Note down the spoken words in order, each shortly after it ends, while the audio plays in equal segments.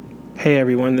Hey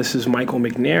everyone, this is Michael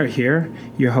McNair here,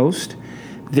 your host.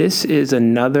 This is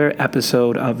another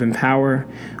episode of Empower.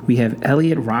 We have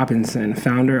Eliot Robinson,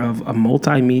 founder of a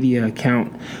multimedia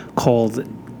account called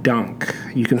Dunk.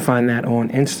 You can find that on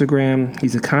Instagram.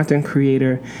 He's a content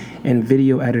creator and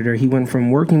video editor. He went from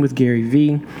working with Gary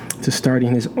Vee to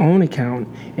starting his own account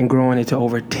and growing it to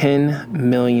over 10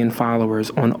 million followers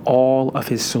on all of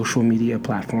his social media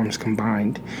platforms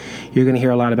combined. You're going to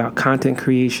hear a lot about content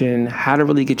creation, how to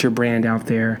really get your brand out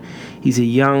there. He's a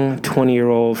young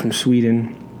 20-year-old from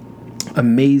Sweden.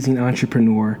 Amazing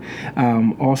entrepreneur.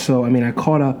 I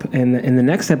caught up in the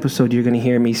next episode. You're going to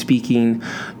hear me speaking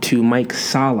to Mike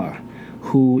Sala,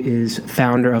 who is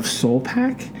founder of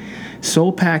Soulpack.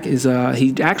 Soulpack is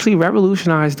he actually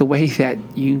revolutionized the way that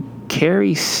you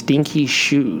carry stinky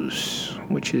shoes,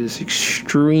 which is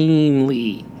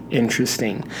extremely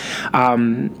interesting.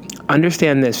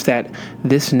 Understand that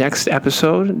this next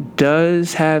episode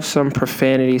does have some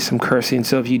profanity, some cursing.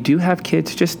 So if you do have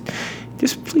kids, just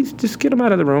please get them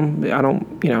out of the room.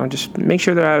 Just make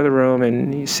sure they're out of the room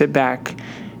and you sit back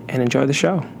and enjoy the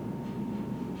show.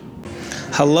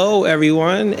 Hello,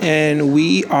 everyone, and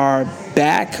we are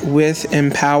back with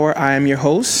Empower. I am your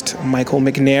host, Michael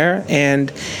McNair,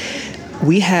 and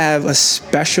we have a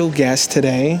special guest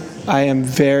today. I am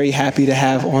very happy to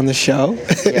have on the show.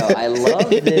 Yo, I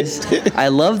love this. I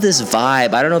love this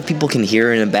vibe. I don't know if people can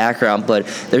hear it in the background, but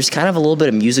there's kind of a little bit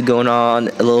of music going on,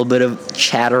 a little bit of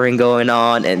chattering going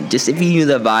on, and just if you knew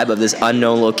the vibe of this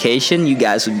unknown location, you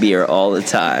guys would be here all the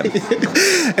time.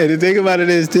 And the thing about it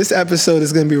is, this episode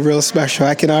is going to be real special.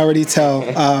 I can already tell.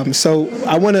 So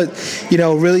I want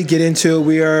to, really get into it.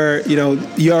 We are,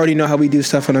 you already know how we do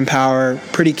stuff on Empower.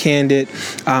 Pretty candid.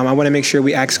 I want to make sure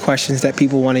we ask questions that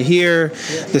people want to hear,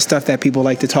 the stuff that people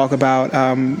like to talk about.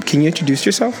 Can you introduce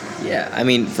yourself?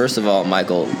 Yeah, first of all,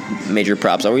 Michael, major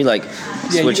props. Are we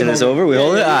switching this over? We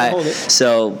hold it? All right.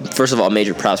 So, first of all,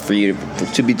 major props for you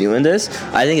to be doing this.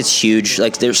 I think it's huge.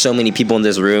 There's so many people in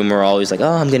this room who are always like,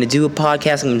 oh, I'm going to do a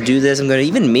podcast. I'm going to do this.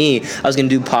 Even me, I was going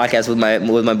to do a podcast with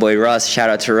my boy Russ. Shout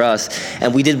out to Russ.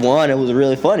 And we did one. It was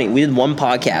really funny. We did one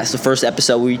podcast. The first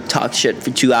episode, we talked shit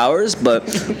for 2 hours, but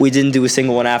we didn't do a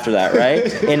single one after that,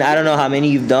 right? And I don't know how many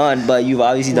you've done, but you've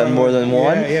obviously done more than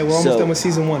one. Yeah, we're almost done with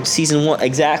season one. Season one,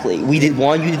 exactly. We did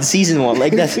one, you did season one.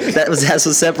 That's what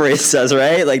separates us,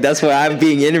 right? That's why I'm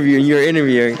being interviewed and you're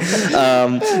interviewing.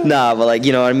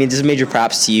 Just major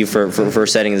props to you for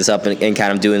setting this up and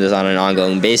kind of doing this on an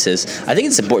ongoing basis. I think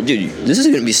it's important, dude. This is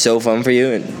going to be so fun for you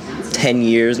in 10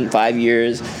 years and 5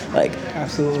 years.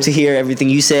 Absolutely. To hear everything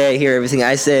you say, hear everything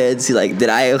I said, see, did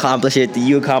I accomplish it? Did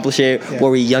you accomplish it? Yeah.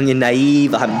 Were we young and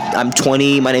naive? I'm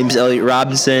 20. My name's Eliot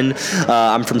Robinson.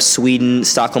 I'm from Sweden,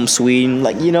 Stockholm, Sweden.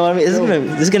 This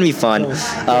is gonna be fun.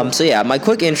 My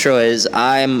quick intro is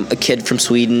I'm a kid from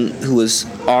Sweden who was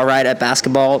all right at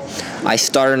basketball. I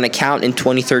started an account in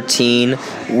 2013,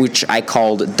 which I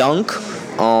called Dunk.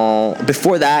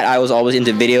 Before that, I was always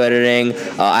into video editing.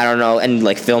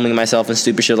 And filming myself and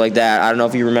stupid shit like that. I don't know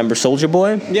if you remember Soulja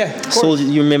Boy. Yeah, of course.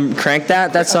 You remember Crank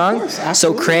That song? Of course,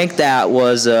 absolutely. So Crank That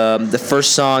was the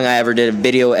first song I ever did a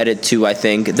video edit to. I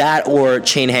think that or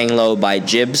Chain Hang Low by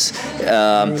Jibbs. We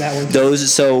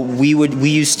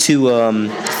used to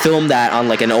film that on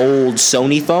an old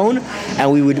Sony phone,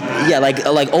 and we would old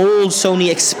Sony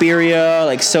Xperia,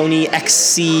 Sony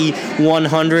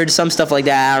XC100, some stuff like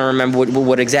that. I don't remember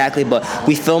what exactly, but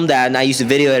we filmed that, and I used to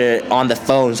video edit it on the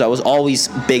phone. So I was always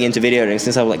big into video editing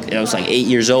since I was 8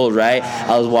 years old, right?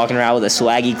 I was walking around with the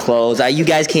swaggy clothes. You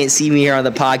guys can't see me here on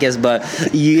the podcast, but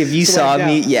if you saw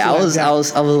me, I was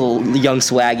a little young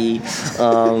swaggy.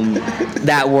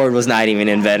 That word was not even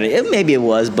invented. Maybe it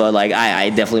was, but I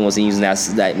definitely wasn't using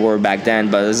that word back then.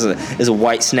 But it's a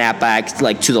white snapback,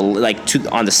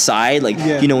 on the side, when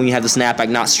you have the snapback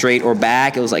not straight or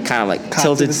back, it was kind of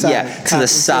tilted, to the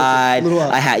side.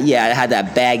 I had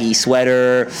that baggy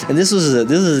sweater, and this was a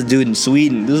dude in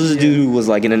Sweden. This was a dude who was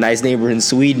in a nice neighborhood in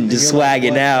Sweden, just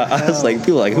swagging out. I was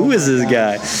people who is this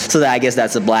guy? So I guess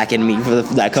that's the black in me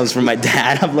that comes from my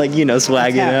dad. I'm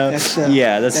swagging out.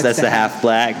 That's the half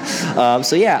black.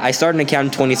 I started an account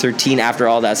in 2013. After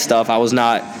all that stuff, I was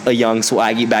not a young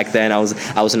swaggy back then. I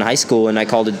was in high school, and I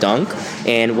called it Dunk.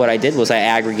 And what I did was I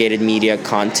aggregated media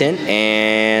content,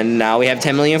 and now we have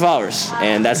 10 million followers.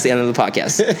 And that's the end of the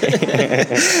podcast.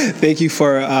 Thank you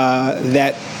for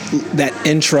that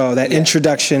intro, that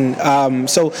introduction.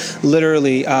 So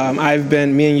literally,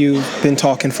 me and you been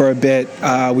talking for a bit.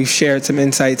 We've shared some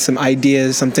insights, some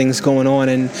ideas, some things going on,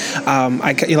 and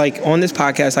on this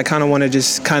podcast, I kind of want to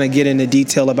just kind of get into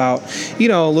detail about,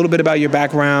 a little bit about your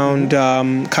background,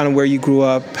 kind of where you grew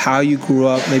up, how you grew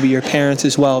up, maybe your parents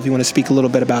as well, if you want to speak a little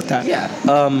bit about that. Yeah.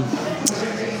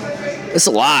 It's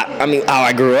a lot. I mean, how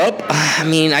I grew up.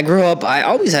 I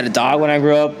always had a dog when I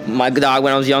grew up. My dog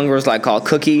when I was younger was called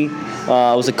Cookie. It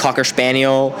was a Cocker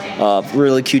Spaniel,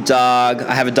 really cute dog.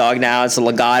 I have a dog now. It's a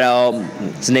Legato.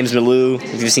 His name's Milou.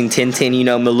 If you've seen Tintin, you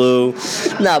know Milou.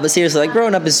 No, but seriously,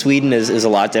 growing up in Sweden is a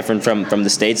lot different from the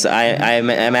States. I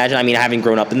imagine. I haven't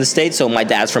grown up in the States, so my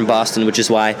dad's from Boston, which is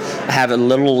why I have a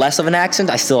little less of an accent.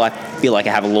 I feel like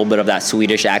I have a little bit of that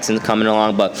Swedish accent coming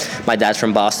along, but my dad's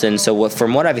from Boston, so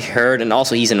from what I've heard, and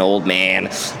also he's an old man.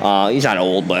 He's not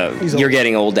old, but you're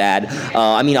getting old, Dad.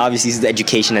 Obviously, the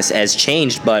education has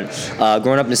changed, but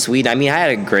growing up in Sweden, I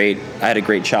had a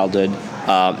great childhood.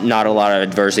 Not a lot of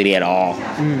adversity at all.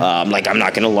 I'm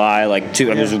not gonna lie. I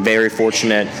was very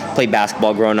fortunate. Played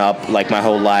basketball growing up, my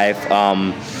whole life.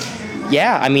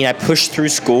 I pushed through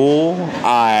school.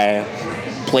 I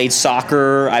played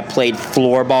soccer. I played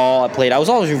floorball. I was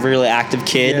always a really active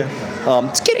kid. Yeah.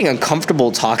 It's getting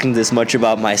uncomfortable talking this much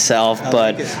about myself,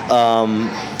 but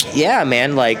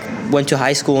went to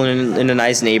high school in a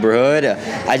nice neighborhood.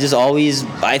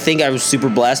 I think I was super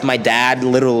blessed. My dad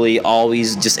literally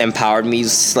always just empowered me,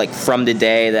 from the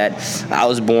day that I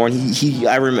was born.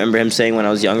 I remember him saying when I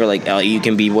was younger, you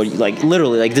can be what,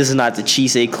 literally, this is not the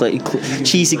cheesy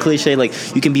cliche,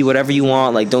 you can be whatever you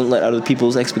want, don't let other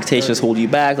people's expectations hold you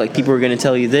back, people are going to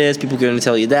tell you this, people are going to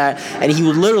tell you that, and he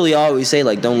would literally always say,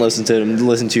 don't listen to them,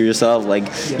 listen to yourself,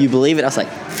 you believe it. I was like,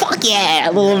 fuck yeah,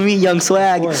 little me, young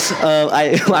swag.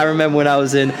 I remember when I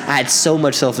had so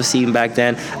much self-esteem back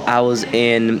then. I was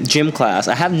in gym class.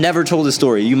 I have never told this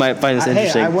story. You might find this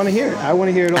interesting. Hey, I want to hear it. I want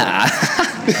to hear it all.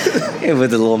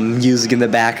 With a little music in the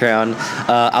background.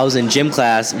 I was in gym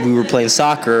class. We were playing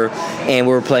soccer, and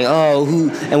we were playing,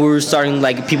 and we were starting,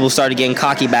 people started getting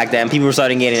cocky back then. People were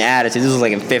starting getting an attitude. This was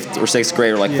in 5th or 6th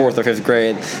grade, or 4th or 5th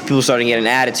grade. People started getting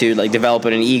an attitude,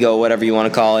 developing an ego, whatever you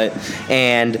want to call it.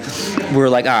 And we were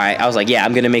all right. I was yeah,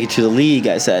 I'm going to make it to the league,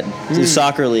 I said. To the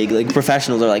soccer league.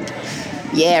 Professionals are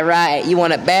yeah, right, you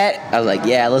want to bet? I was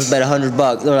yeah, let's bet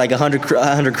 $100. They're 100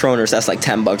 kroners. That's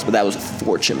 $10, but that was a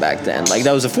fortune back then.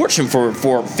 That was a fortune for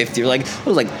 450. It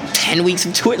was 10 weeks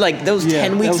of Twitter. That was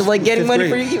 10 weeks of getting money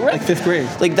for you. Right? 5th grade.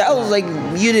 That was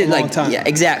you didn't time. Yeah,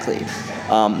 exactly.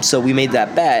 So we made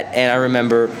that bet, and I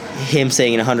remember him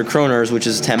saying 100 kroners, which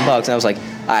is $10, and I was all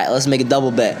right, let's make a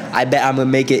double bet. I bet I'm gonna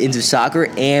make it into soccer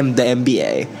and the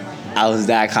NBA. I was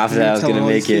that confident I was going to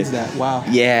make it. That. Wow.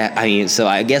 Yeah, so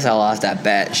I guess I lost that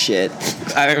bet. Shit.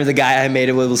 I remember the guy I made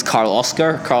it with was Carl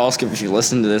Oscar. Carl Oscar, if you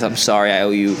listen to this, I'm sorry. I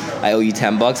owe you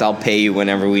 $10. I'll pay you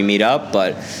whenever we meet up.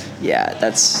 But yeah,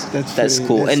 that's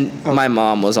cool. My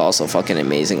mom was also fucking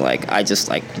amazing.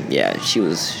 She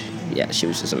was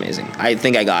just amazing. I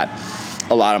think I got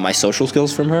a lot of my social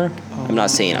skills from her. I'm not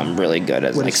saying I'm really good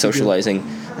at socializing.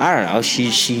 I don't know.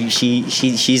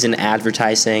 She's in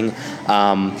advertising,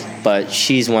 but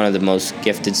she's one of the most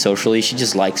gifted socially. She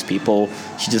just likes people.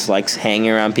 She just likes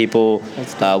hanging around people.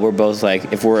 We're both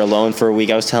if we're alone for a week.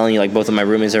 I was telling you both of my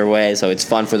roommates are away, so it's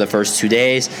fun for the first 2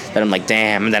 days. Then I'm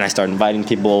damn, and then I start inviting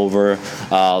people over,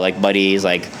 buddies.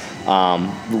 I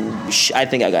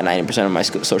think I got 90% of my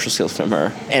social skills from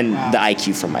her, and the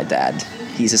IQ from my dad.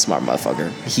 He's a smart motherfucker.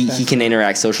 He can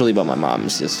interact socially, but my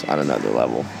mom's just on another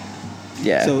level.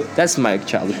 Yeah, so that's my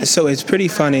childhood. So it's pretty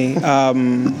funny.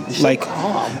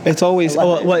 It's always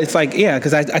it's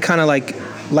because I kind of like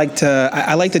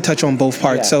to touch on both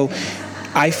parts. Yeah. So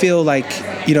I feel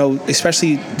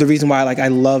especially the reason why I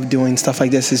love doing stuff like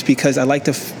this is because I like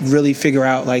to really figure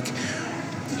out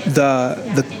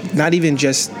the not even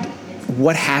just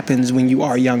what happens when you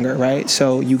are younger, right?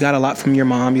 So you got a lot from your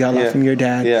mom, you got a lot from your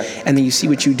dad, and then you see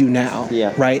what you do now,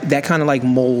 right? That kind of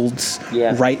molds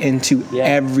right into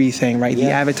everything, right? The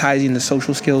advertising, the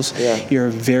social skills. You're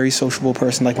a very sociable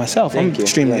person like myself. I'm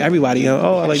extremely everybody.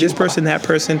 This person, that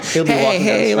person.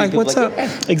 Hey, what's up?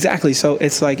 Exactly. So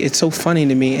it's it's so funny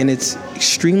to me, and it's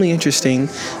extremely interesting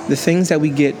the things that we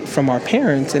get from our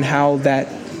parents and how that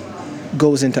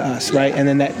goes into us, right? And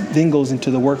then that then goes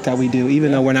into the work that we do.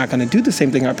 Even though we're not going to do the same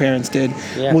thing our parents did,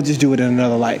 we'll just do it in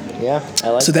another light. Yeah, I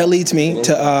like so that leads me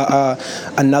to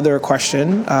another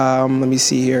question. Let me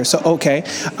see here. So, okay.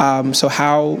 So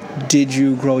how did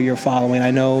you grow your following?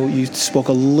 I know you spoke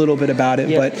a little bit about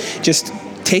it, but just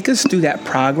take us through that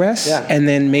progress and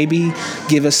then maybe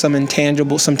give us some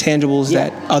tangibles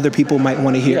that other people might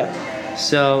want to hear.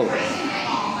 So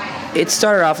It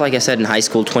started off, like I said, in high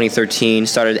school, 2013.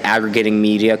 Started aggregating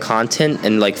media content,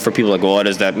 and like for people like, well, what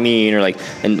does that mean? Or like,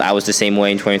 and I was the same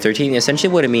way in 2013.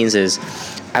 Essentially, what it means is,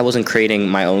 I wasn't creating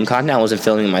my own content. I wasn't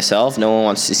filming myself. No one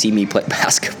wants to see me play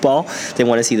basketball. They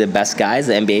want to see the best guys,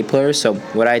 the NBA players. So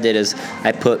what I did is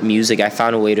I put music. I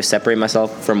found a way to separate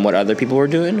myself from what other people were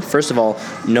doing. First of all,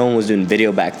 no one was doing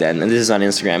video back then, and this is on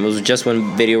Instagram. It was just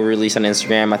when video released on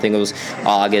Instagram. I think it was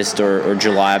August or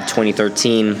July of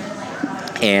 2013.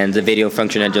 And the video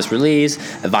function had just released.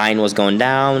 Vine was going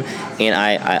down, and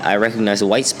I recognized a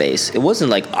white space. It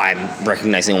wasn't like I'm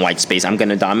recognizing a white space, I'm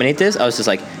gonna dominate this. I was just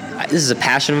like, this is a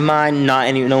passion of mine.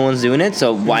 No one's doing it,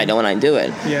 so why don't I do it?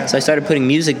 Yeah. So I started putting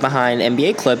music behind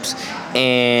NBA clips,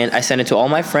 and I sent it to all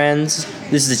my friends.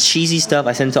 This is the cheesy stuff.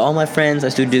 I sent it to all my friends. I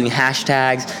started doing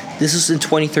hashtags. This was in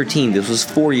 2013. This was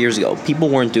 4 years ago. People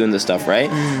weren't doing this stuff,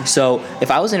 right? So if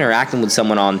I was interacting with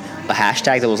someone on a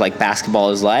hashtag that was like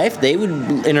basketball is life, they would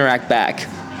interact back.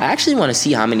 I actually want to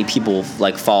see how many people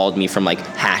like followed me from like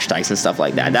hashtags and stuff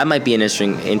like that. That might be an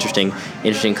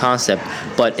interesting concept.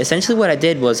 But essentially, what I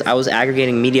did was I was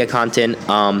aggregating media content,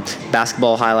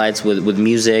 basketball highlights with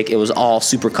music. It was all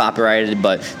super copyrighted,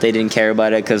 but they didn't care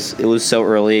about it because it was so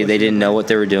early. They didn't know what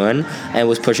they were doing, and it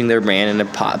was pushing their brand in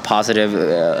a positive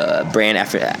brand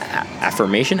affinity,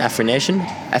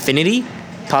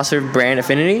 positive brand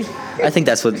affinity. I think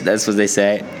that's what they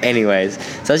say. Anyways,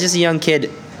 so I was just a young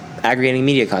kid aggregating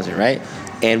media content, right?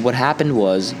 And what happened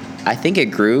was, I think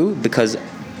it grew because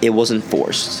it wasn't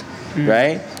forced,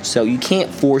 right? So you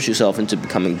can't force yourself into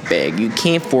becoming big. You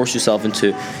can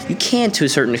to a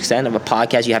certain extent of a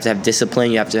podcast. You have to have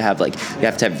discipline. You have to have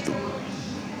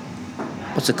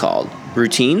what's it called?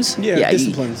 Routines?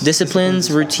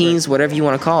 Disciplines, routines, right. Whatever you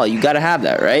want to call it. You got to have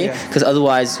that, right? Because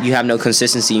otherwise you have no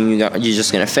consistency and you're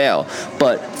just going to fail.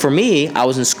 But for me, I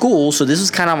was in school, so this was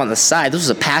kind of on the side. This was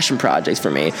a passion project for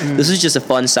me. This was just a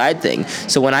fun side thing.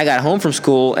 So when I got home from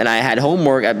school and I had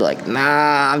homework, I'd be like,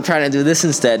 nah, I'm trying to do this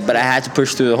instead. But I had to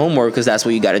push through the homework because that's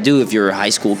what you got to do if you're a high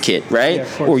school kid, right?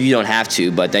 Yeah, or you don't have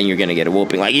to, but then you're going to get a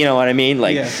whooping. Like, you know what I mean?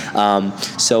 Like,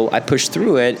 so I pushed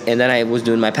through it, and then I was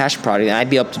doing my passion project, and I'd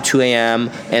be up to 2 a.m. And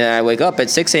then I wake up at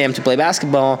 6 a.m. to play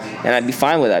basketball, and I'd be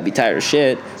fine with it. I'd be tired as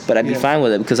shit, but I'd be fine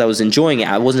with it because I was enjoying it.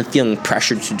 I wasn't feeling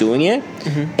pressured to doing it.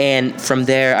 And from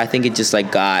there, I think it just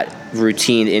like got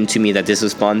routine into me that this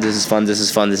is fun, this is fun, this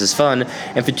is fun, this is fun.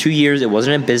 And for 2 years, it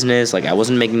wasn't a business. Like, I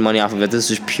wasn't making money off of it. This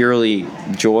was purely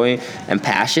joy and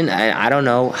passion. And I don't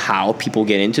know how people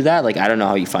get into that. Like, I don't know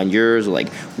how you find yours or like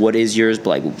what is yours, but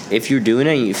like if you're doing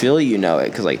it and you feel it, you know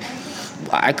it. Because like,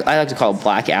 I like to call it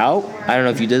blackout. I don't know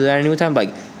if you did that any time, but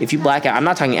like if you black out, I'm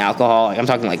not talking alcohol. Like, I'm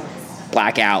talking like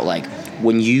blackout. Like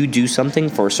when you do something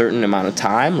for a certain amount of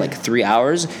time, like 3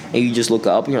 hours, and you just look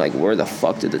up and you're like, where the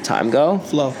fuck did the time go?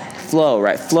 Flow,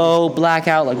 right? Flow,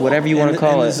 blackout, like whatever you want to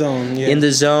call it. In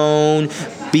the zone,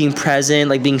 being present,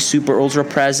 like being super ultra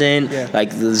present.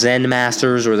 Like the Zen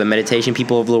masters or the meditation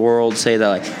people of the world say that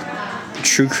like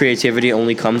true creativity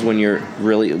only comes when you're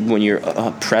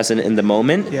present in the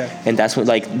moment, and that's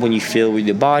when you feel with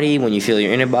your body, when you feel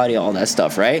your inner body, all that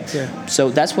stuff, right?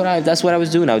 So that's what I was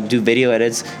doing. I would do video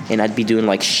edits, and I'd be doing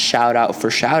like shout out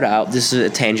for shout out. This is a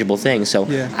tangible thing. So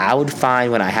I would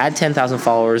find when I had 10,000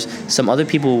 followers, some other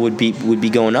people would be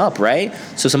going up, right?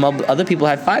 So some other people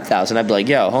had 5,000. I'd be like,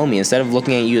 yo, homie, instead of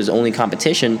looking at you as only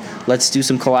competition, let's do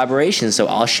some collaboration. So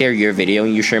I'll share your video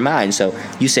and you share mine. So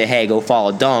you say, hey, go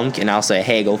follow Dunk, and I'll say,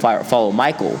 hey, go follow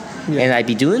Michael. And I'd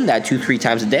be doing that 2-3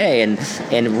 times a day.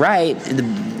 And right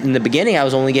in the beginning, I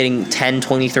was only getting 10,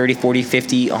 20, 30, 40,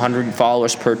 50, 100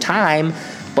 followers per time.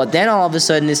 But then all of a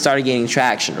sudden it started gaining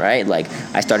traction, right? Like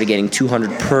I started getting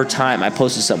 200 per time I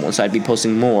posted someone, so I'd be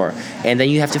posting more. And then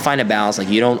you have to find a balance. Like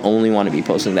you don't only want to be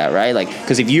posting that, right? Like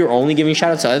because if you're only giving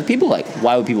shout outs to other people, like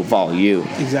why would people follow you?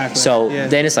 Exactly. So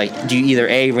then it's like, do you either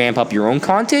A, ramp up your own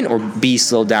content, or B,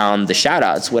 slow down the shout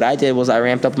outs? What I did was I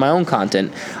ramped up my own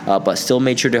content, but still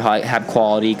made sure to have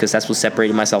quality, because that's what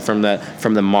separated myself from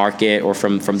the market or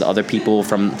from the other people,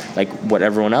 from like what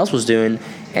everyone else was doing.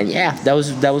 And that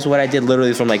was what I did.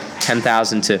 Literally from like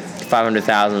 10,000 to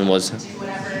 500,000 was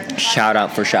shout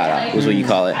out for shout out, was what you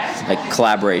call it, like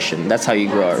collaboration. That's how you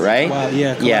grow it, right? Wow,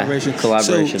 collaboration.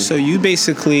 Collaboration. So you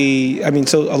basically,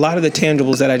 so a lot of the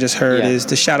tangibles that I just heard is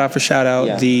the shout out for shout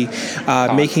out, the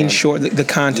making sure the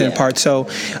content part. So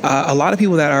a lot of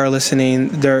people that are listening,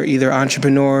 they're either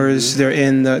entrepreneurs,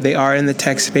 they are in the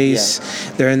tech space,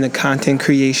 they're in the content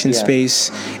creation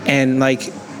space, and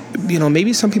like,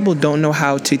 maybe some people don't know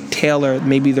how to tailor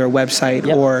maybe their website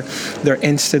or their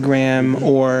Instagram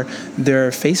or their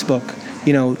Facebook.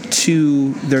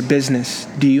 to their business.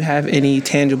 Do you have any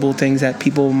tangible things that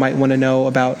people might want to know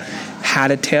about how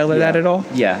to tailor that at all?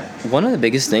 Yeah. One of the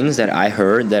biggest things that I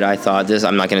heard that I thought this,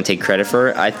 I'm not going to take credit for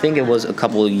it. I think it was a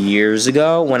couple of years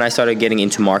ago when I started getting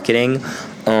into marketing,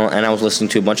 and I was listening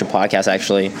to a bunch of podcasts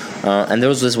actually. And there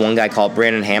was this one guy called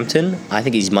Brandon Hampton. I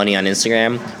think he's Money on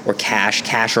Instagram, or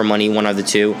Cash or Money, one of the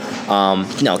two.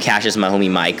 No, Cash is my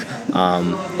homie Mike,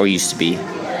 or used to be.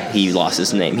 He lost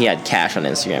his name. He had Cash on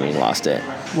Instagram and he lost it.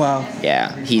 Wow.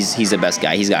 Yeah, he's the best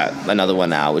guy. He's got another one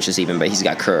now, which is even, but he's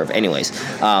got Curve. Anyways,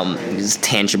 it's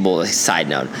tangible side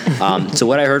note. So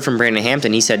what I heard from Brandon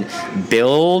Hampton, he said,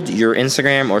 build your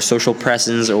Instagram or social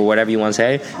presence or whatever you want to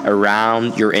say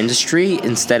around your industry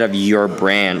instead of your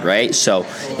brand, right? So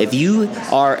if you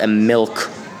are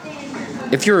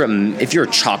if you're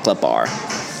a chocolate bar,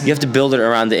 you have to build it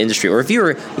around the industry. Or if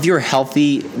you're a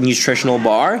healthy nutritional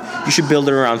bar, you should build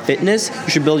it around fitness. You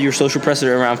should build your social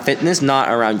presence around fitness, not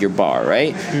around your bar,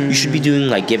 right? You should be doing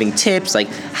giving tips,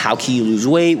 how can you lose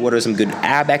weight? What are some good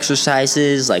ab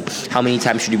exercises? How many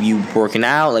times should you be working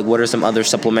out? What are some other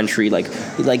supplementary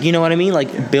you know what I mean?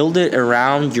 Build it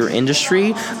around your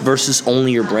industry versus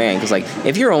only your brand. Because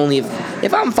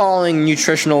if I'm following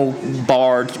nutritional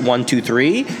bar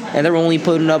 123 and they're only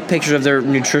putting up pictures of their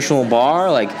nutritional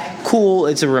bar, cool,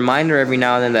 it's a reminder every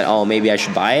now and then that, maybe I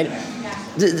should buy it.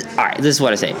 All right, this is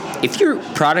what I say. If your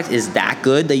product is that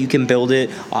good that you can build it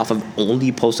off of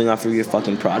only posting off of your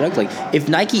fucking product, if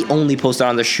Nike only posted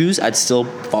on their shoes, I'd still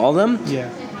follow them. Yeah.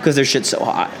 Because their shit's so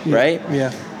hot, right?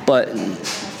 Yeah. But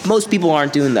most people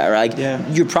aren't doing that, right?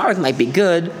 Your product might be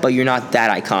good, but you're not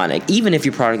that iconic. Even if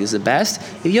your product is the best,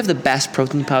 if you have the best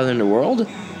protein powder in the world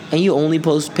and you only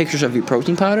post pictures of your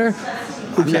protein powder,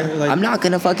 I'm not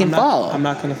gonna follow. I'm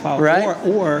not gonna follow. Right?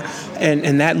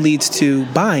 And that leads to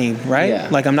buying, right? Yeah.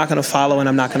 I'm not gonna follow and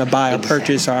I'm not gonna buy or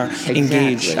purchase or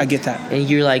engage. I get that. And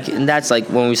you're and that's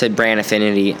when we said brand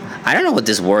affinity. I don't know what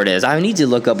this word is. I need to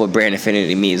look up what brand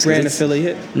affinity means. Brand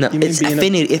affiliate? No, it's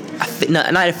affinity.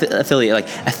 Not affiliate.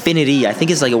 Affinity. I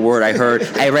think it's a word I heard.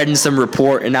 I read in some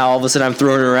report, and now all of a sudden I'm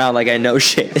throwing it around like I know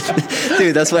shit.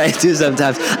 Dude, that's what I do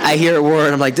sometimes. I hear a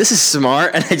word, I'm this is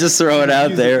smart, and I just throw it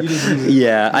out there.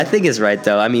 Yeah, I think it's right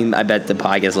though. I mean, I bet the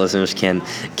podcast listeners can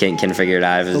figure it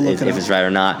out if it's right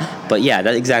or not. But yeah,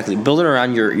 that exactly. Build it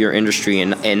around your industry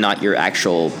and not your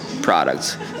actual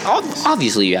products.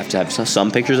 Obviously, you have to have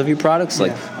some pictures of your products.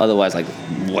 Otherwise,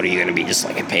 what are you gonna be, just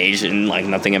a page and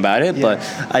nothing about it? Yeah.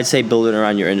 But I'd say build it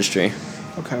around your industry.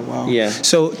 Okay, wow. Yeah.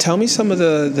 So tell me some of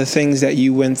the things that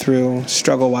you went through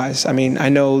struggle-wise. I mean, I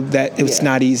know that it's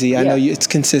not easy. I know it's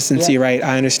consistency, right?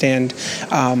 I understand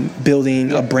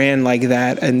building a brand like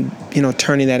that and,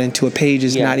 turning that into a page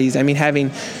is not easy.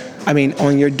 I mean,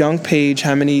 on your Dunk page,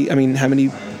 how many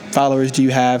followers do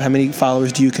you have? How many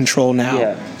followers do you control now?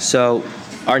 Yeah. So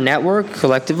our network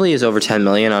collectively is over 10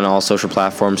 million on all social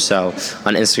platforms. So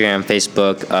on Instagram,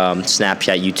 Facebook,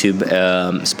 Snapchat, YouTube,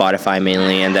 Spotify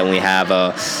mainly, and then we have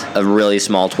a really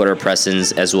small Twitter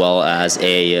presence as well as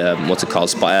a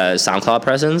SoundCloud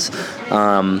presence.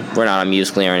 We're not on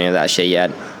Musical.ly or any of that shit yet.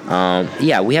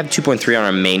 We have 2.3 on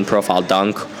our main profile,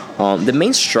 Dunk. The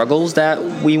main struggles that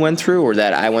we went through, or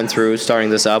that I went through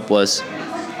starting this up, was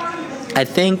I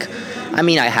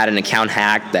had an account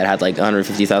hacked that had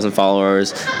 150,000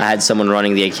 followers. I had someone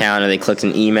running the account and they clicked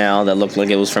an email that looked like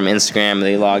it was from Instagram and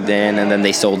they logged in and then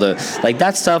they sold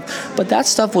that stuff. But that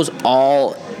stuff was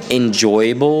all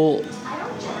enjoyable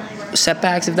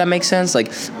setbacks, if that makes sense.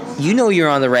 You're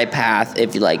on the right path.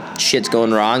 If shit's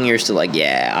going wrong, you're still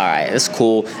yeah, all right, that's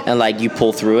cool, and you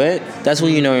pull through it. That's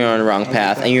when you're on the wrong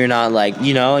path, and you're not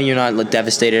you're not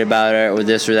devastated about it or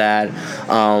this or that.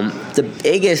 The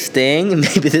biggest thing,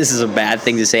 maybe this is a bad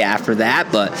thing to say after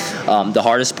that, but the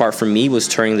hardest part for me was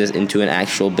turning this into an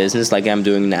actual business like I'm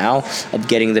doing now, of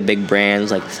getting the big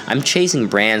brands. I'm chasing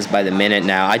brands by the minute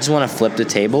now. I just want to flip the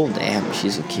table. Damn,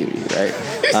 she's a cutie, right?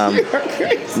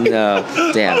 No,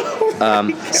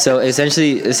 damn. So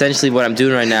essentially what I'm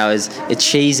doing right now is it's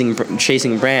chasing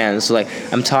brands. So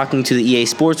I'm talking to the EA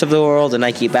Sports of the world, the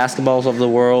Nike basketballs of the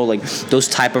world, those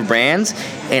type of brands,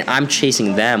 and I'm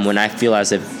chasing them when I feel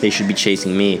as if they should be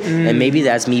chasing me. And maybe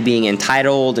that's me being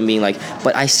entitled and being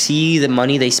but I see the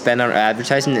money they spend on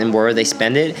advertising and where they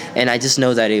spend it, and I just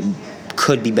know that it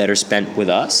could be better spent with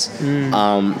us.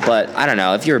 But I don't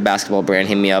know, if you're a basketball brand,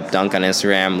 hit me up, Dunk on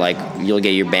Instagram. You'll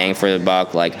get your bang for the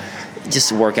buck.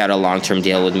 just work out a long-term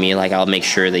deal with me. Like, I'll make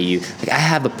sure that you, like, I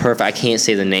have a perfect, I can't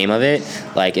say the name of it.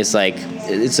 Like, it's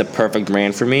a perfect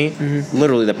brand for me.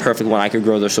 Literally the perfect one. I could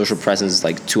grow their social presence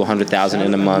like to 100,000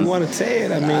 in a month. You want to say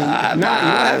it? I mean, you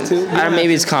have to.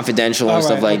 Maybe it's confidential and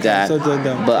stuff like that. So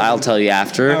but I'll tell you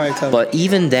after. All right, tell me. But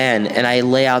even then, and I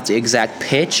lay out the exact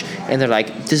pitch, and they're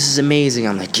like, "This is amazing."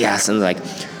 I'm like, "Yes," and they're like,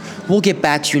 "We'll get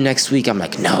back to you next week." I'm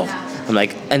like, "No." I'm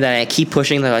like, and then I keep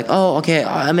pushing. They're like, "Oh, okay,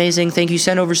 amazing. Thank you.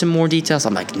 Send over some more details."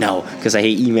 I'm like, "No," because I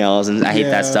hate emails and I hate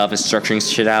that stuff and structuring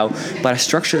shit out. But I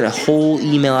structured a whole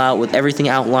email out with everything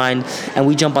outlined, and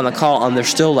we jump on the call, and they're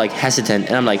still like hesitant.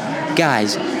 And I'm like,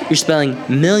 "Guys, you're spending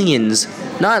millions,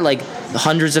 not like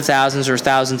hundreds of thousands or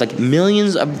thousands, like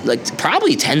millions of, like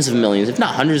probably tens of millions, if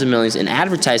not hundreds of millions, in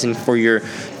advertising for your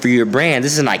brand.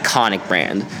 This is an iconic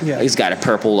brand. Yeah. It's got a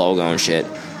purple logo and shit."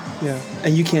 Yeah,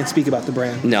 and you can't speak about the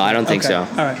brand. No, I don't think so.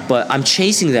 All right. But I'm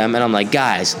chasing them, and I'm like,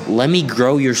 "Guys, let me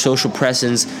grow your social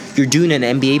presence. You're doing an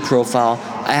NBA profile.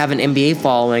 I have an NBA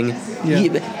following."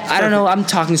 Yeah. I don't know. I'm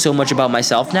talking so much about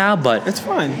myself now, but It's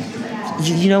fine.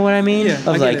 you know what I mean? Yeah,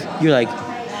 I get it. You're like,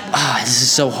 this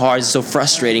is so hard. It's so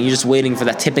frustrating. You're just waiting for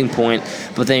that tipping point,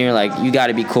 but then you're like, you got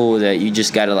to be cool with it. You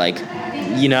just got to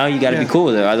you got to be cool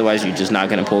with it. Otherwise, you're just not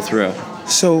going to pull through.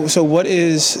 So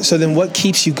then what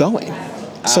keeps you going?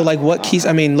 So like what keeps,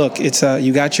 I mean, look, it's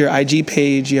you got your IG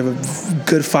page, you have a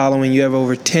good following, you have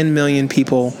over 10 million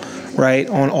people, right,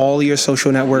 on all your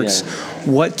social networks. Yeah.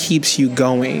 What keeps you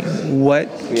going? What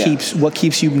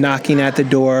keeps you knocking at the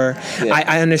door? Yeah.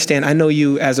 I understand. I know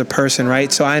you as a person,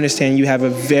 right? So I understand you have a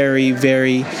very,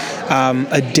 very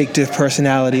addictive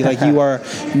personality. Like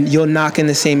you'll knock in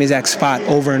the same exact spot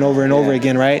over and over and over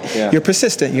again, right? Yeah. You're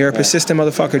persistent. You're a persistent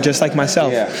motherfucker, just like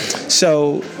myself. Yeah.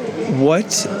 So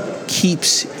what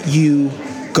keeps you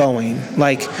going?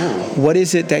 Like, what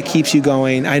is it that keeps you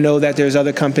going? I know that there's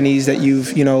other companies that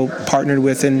you've, partnered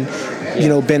with and,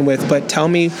 been with, but tell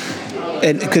me,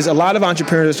 and because a lot of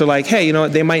entrepreneurs are like, hey,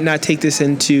 they might not take this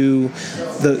into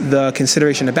the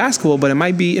consideration of basketball, but it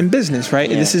might be in business, right?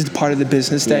 Yeah. And this is part of the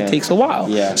business that takes a while.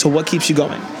 Yeah. So what keeps you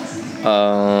going?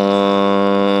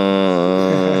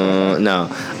 No.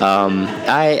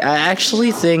 I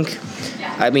actually think,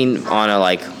 on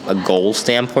a goal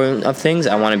standpoint of things,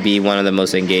 I want to be one of the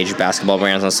most engaged basketball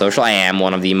brands on social. I am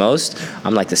one of the most.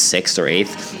 I'm like the 6th or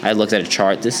 8th. I looked at a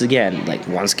chart. This again,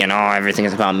 once again, everything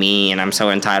is about me and I'm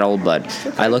so entitled. But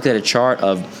I looked at a chart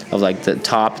of the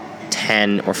top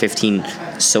 10 or 15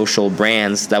 social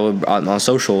brands that were on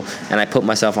social, and I put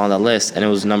myself on the list, and it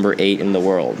was number 8 in the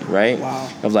world, right? Wow.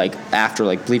 Of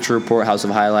after Bleacher Report, House of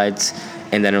Highlights,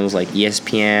 and then it was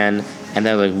ESPN, and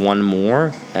then one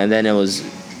more, and then it was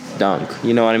Dunk.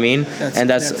 You know what I mean?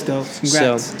 That's dope.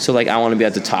 Congrats. So I want to be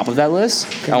at the top of that list.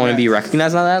 Congrats. I want to be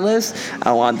recognized on that list.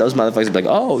 I want those motherfuckers to be like,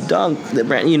 "Oh, Dunk, the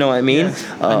brand." You know what I mean?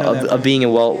 Yeah, of being a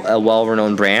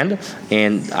well-renowned brand,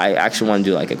 and I actually want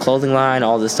to do a clothing line,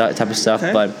 all this type of stuff.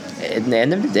 Okay. But at the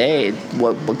end of the day,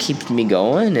 what keeps me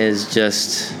going is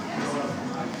just,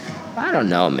 I don't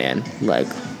know, man.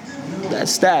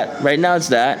 That's that. Right now, it's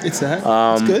that. It's that.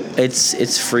 It's good.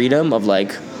 It's freedom of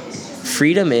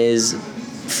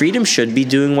freedom should be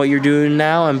doing what you're doing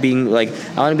now and being I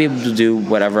want to be able to do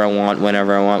whatever I want,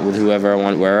 whenever I want, with whoever I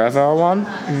want, wherever I want.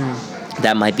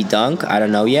 That might be Dunk. I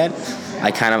don't know yet.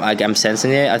 I'm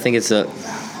sensing it. I think it's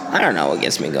I don't know what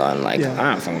gets me going. I don't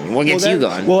know. What gets you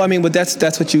going? Well, but that's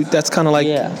kind of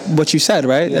what you said,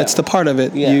 right? Yeah. That's the part of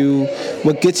it. Yeah.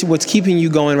 What's keeping you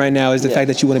going right now is the fact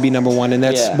that you want to be number one, and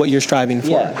that's what you're striving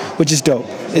for, which is dope.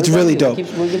 It's really dope.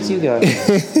 What gets you going?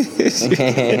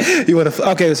 You want to?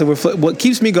 Okay, so what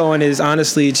keeps me going is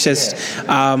honestly, it's just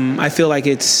I feel like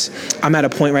I'm at a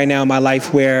point right now in my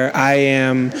life where I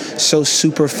am so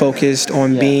super focused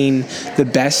on being the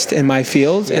best in my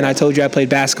field, and I told you I played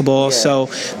basketball, so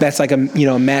that's a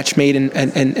match made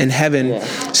in heaven. Yeah.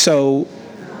 So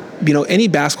any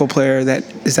basketball player that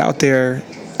is out there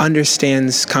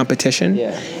understands competition,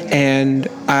 and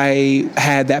I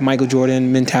had that Michael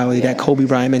Jordan mentality, that Kobe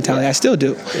Bryant mentality. I still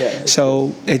do.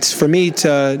 So it's for me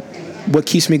what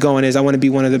keeps me going is I want to be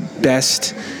one of the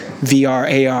best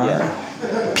VR, AR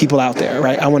people out there,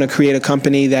 right? I want to create a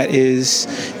company that is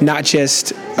not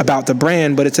just about the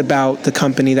brand, but it's about the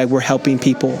company that we're helping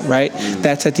people, right?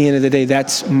 That's at the end of the day,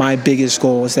 that's my biggest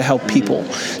goal, is to help people.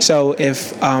 So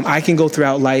if I can go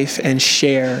throughout life and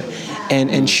share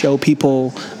and show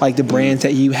people like the brands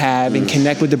that you have and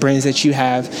connect with the brands that you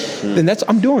have, then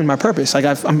I'm doing my purpose. Like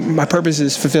my purpose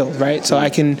is fulfilled, right? So I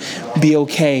can be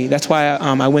okay. That's why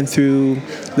I went through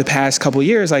the past couple of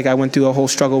years. Like I went through a whole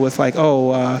struggle with like,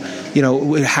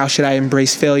 how should I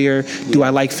embrace failure? Do I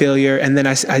like failure? And then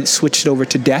I switched it over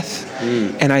to death,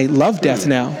 and I love death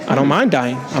now. I don't mind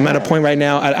dying. I'm at a point right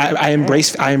now. I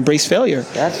embrace failure.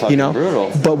 That's fucking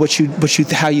brutal.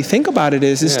 But how you think about it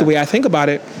is the way I think about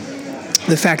it.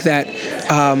 The fact that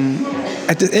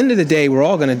at the end of the day, we're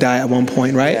all going to die at one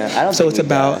point, right? Yeah, I don't so think it's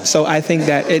about. Die. So I think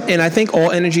that, and I think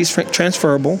all energy is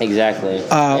transferable. Exactly.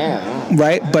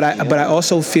 Right. But I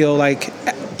also feel like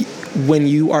when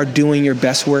you are doing your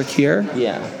best work here,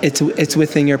 it's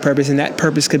within your purpose, and that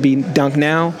purpose could be dunk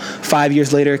now. 5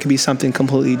 years later, it could be something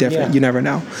completely different. Yeah. You never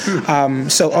know.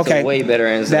 That's a way better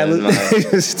answer than mine.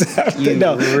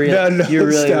 You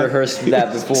really rehearsed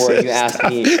that before. You asked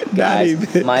me, guys.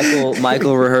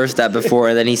 Michael rehearsed that before,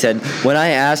 and then he said, "When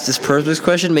I ask this purpose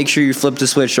question, make sure you flip the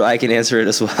switch so I can answer it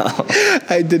as well."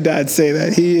 I did not say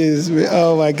that. He is.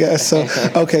 Oh my gosh. So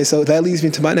okay. So that leads me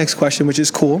to my next question, which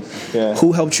is cool. Yeah.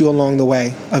 Who helped you along the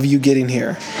way of you getting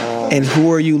here, and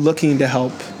who are you looking to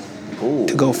help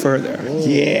to go further?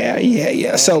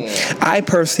 Yeah. So I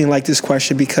personally like this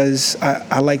question because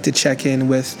I like to check in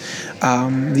with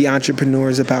the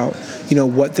entrepreneurs about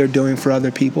what they're doing for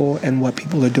other people and what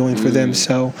people are doing for them.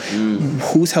 So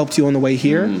who's helped you on the way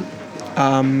here,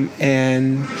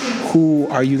 and who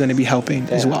are you going to be helping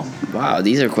as well? Wow,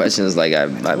 these are questions like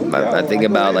I think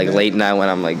about like late night when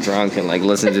I'm like drunk and like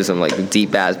listening to some like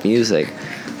deep ass music.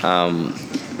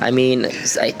 I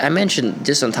mentioned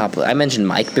just on top of I mentioned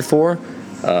Mike before.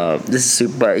 This is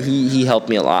super, but he helped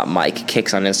me a lot. Mike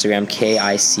Kicks on Instagram,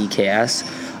 KICKS.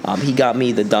 He got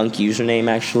me the Dunk username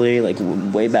actually, like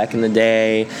way back in the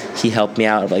day. He helped me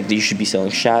out, like you should be selling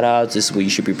shout outs, this is what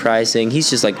you should be pricing. He's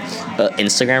just like an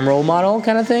Instagram role model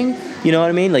kind of thing. You know what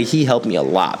I mean? Like he helped me a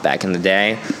lot back in the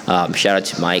day. Shout out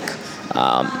to Mike.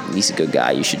 He's a good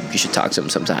guy. You should talk to him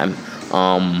sometime.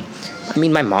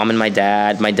 My mom and my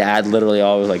dad literally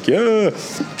always like, yeah,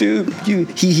 dude,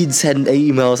 he'd send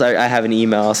emails. I have an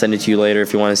email. I'll send it to you later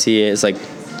if you want to see it. It's like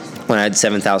when I had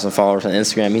 7,000 followers on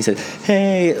Instagram, he said,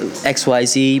 hey,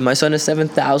 XYZ, my son has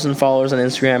 7,000 followers on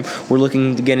Instagram. We're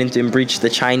looking to get into and breach the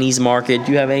Chinese market.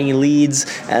 Do you have any leads?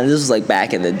 And this was like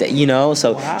back in the day,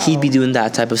 So he'd be doing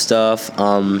that type of stuff.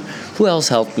 Who else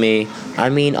helped me?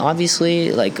 Obviously,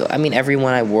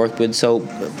 everyone I worked with. So,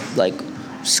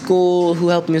 school, who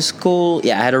helped me in school?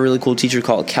 Yeah, I had a really cool teacher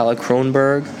called Kala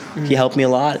Kronberg. He helped me a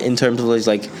lot in terms of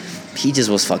he just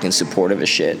was fucking supportive as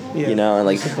shit, and we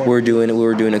were doing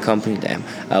a company.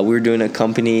 We were doing a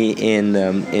company in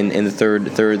the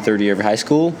third year of high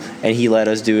school, and he let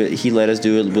us do it. He let us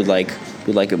do it with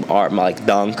art,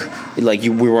 dunk. We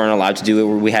weren't allowed to do it.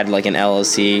 We had an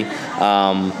LLC,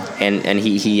 and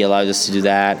he allowed us to do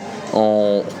that.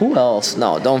 Oh, who else?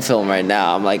 No, don't film right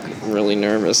now. I'm really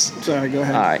nervous. Sorry, go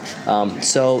ahead. All right.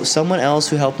 So someone else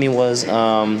who helped me was,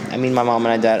 my mom and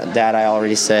my dad. I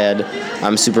already said.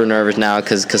 I'm super nervous now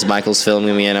because Michael's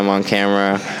filming me and I'm on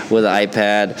camera with an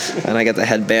iPad and I got the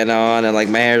headband on and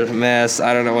my hair's a mess.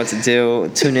 I don't know what to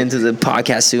do. Tune into the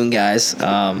podcast soon, guys.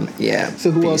 Yeah.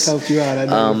 So who else helped you out? I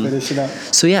know you finish it up.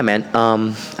 So yeah, man.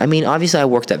 Obviously I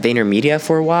worked at VaynerMedia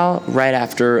for a while. Right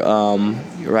after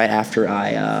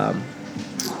I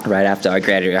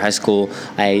graduated high school,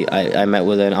 I met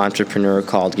with an entrepreneur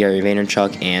called Gary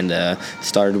Vaynerchuk and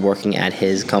started working at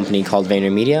his company called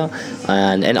VaynerMedia.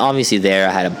 And obviously there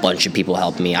I had a bunch of people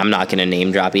help me. I'm not going to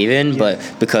name drop even, but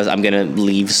because I'm going to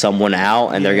leave someone out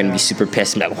and they're going to be super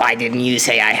pissed and be like, why didn't you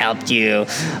say I helped you?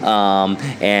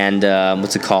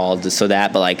 What's it called? So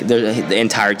that, but the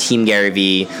entire team Gary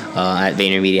V at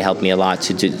VaynerMedia helped me a lot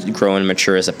to grow and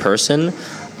mature as a person.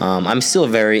 I'm still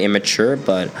very immature,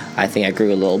 but I think I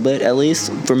grew a little bit, at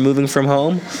least, from moving from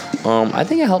home. I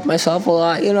think I helped myself a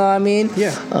lot, you know what I mean?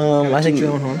 Yeah. I think,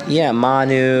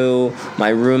 Manu, my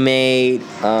roommate,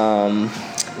 and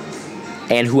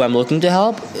who I'm looking to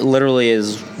help literally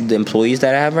is the employees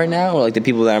that I have right now, or the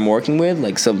people that I'm working with.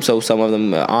 Some of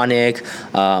them, Anik,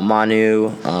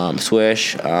 Manu,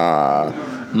 Swish,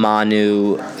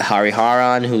 Manu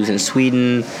Hariharan, who's in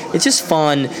Sweden. It's just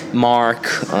fun. Mark,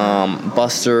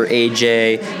 Buster,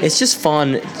 AJ. It's just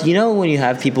fun. When you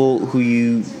have people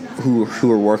who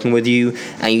are working with you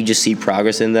and you just see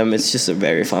progress in them, it's just a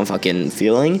very fun fucking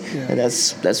feeling. Yeah. And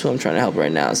that's who I'm trying to help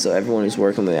right now. So everyone who's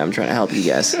working with me, I'm trying to help you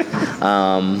guys.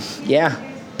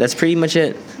 That's pretty much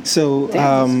it. So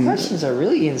these questions are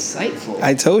really insightful.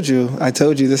 I told you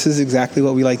this is exactly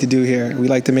what we like to do here. We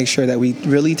like to make sure that we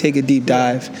really take a deep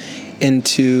dive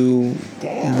into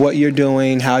what you're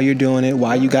doing, how you're doing it,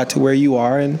 why you got to where you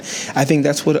are, and I think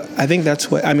that's what I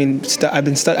mean. I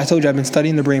told you I've been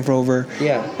studying the brain for over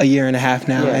a year and a half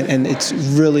now, and it's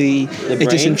really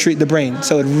just intrigued the brain.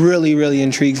 So it really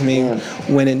intrigues me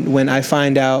when I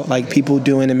find out like people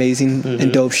doing amazing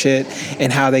and dope shit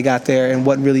and how they got there and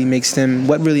what really makes them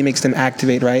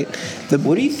activate. Right.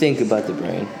 What do you think about the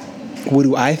brain? What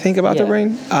do I think about the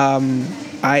brain?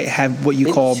 I have what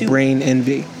you call brain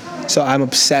envy. So I'm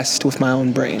obsessed with my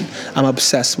own brain. I'm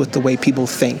obsessed with the way people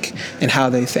think and how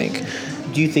they think.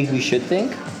 Do you think we should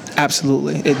think?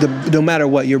 Absolutely. No matter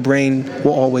what, your brain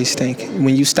will always think.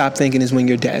 When you stop thinking is when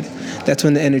you're dead. That's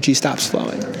when the energy stops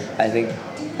flowing. I think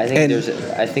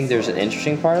there's an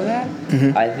interesting part of that.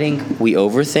 Mm-hmm. I think we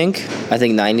overthink. I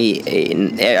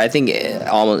think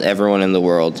almost everyone in the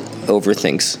world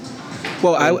overthinks.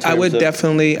 Well, I would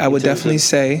definitely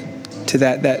say to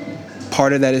that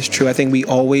part of that is true. I think we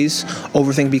always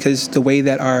overthink because the way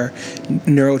that our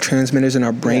neurotransmitters in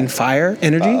our brain fire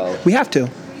energy, we have to.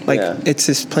 It's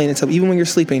just plain and simple. Even when you're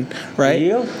sleeping, right?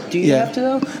 Do you have to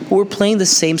though? But we're playing the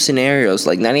same scenarios.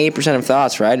 Like 98% of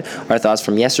thoughts, right, are thoughts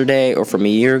from yesterday, or from a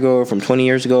year ago, or from 20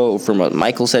 years ago, or from what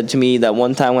Michael said to me that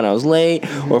one time when I was late,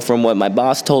 or from what my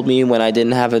boss told me when I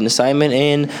didn't have an assignment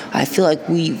in. I feel like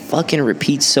we fucking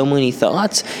repeat so many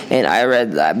thoughts. And I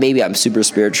read, maybe I'm super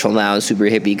spiritual now and super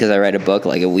hippie because I read a book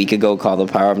like a week ago called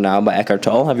The Power of Now by Eckhart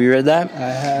Tolle. Have you read that? I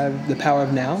have. The Power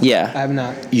of Now? Yeah. I have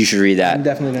not. You should read that. I'm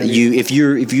definitely going to read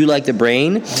it. If you like the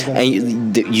brain,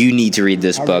 and you need to read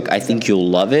this book. I think you'll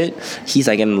love it. He's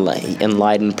like an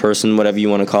enlightened person, whatever you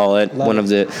want to call it. One of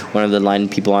the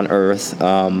enlightened people on earth.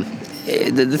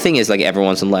 The thing is, like,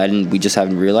 everyone's enlightened. We just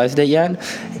haven't realized it yet.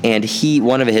 And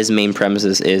one of his main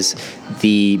premises is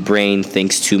the brain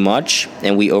thinks too much,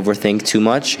 and we overthink too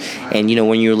much. And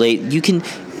when you're late, you can.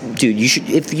 Dude, you should.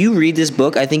 If you read this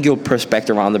book, I think your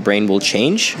perspective on the brain will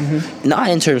change. Mm-hmm. Not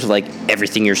in terms of like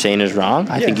everything you're saying is wrong.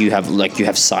 I think you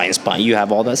have science behind. You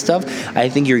have all that stuff. I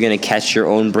think you're gonna catch your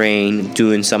own brain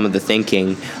doing some of the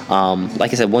thinking.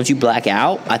 Like I said, once you black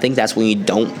out, I think that's when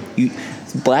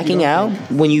blacking out.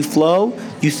 When you flow,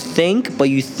 you think, but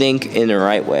you think in the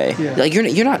right way. Yeah. Like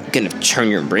you're not gonna turn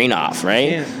your brain off,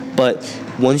 right? Yeah. But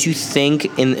once you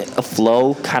think in a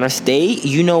flow kind of state,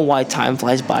 you know why time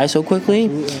flies by so quickly,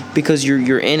 because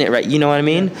you're in it, right? You know what I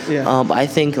mean? Yeah. I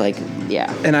think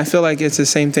And I feel like it's the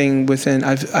same thing within.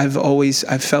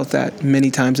 I've felt that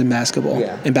many times in basketball,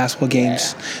 in basketball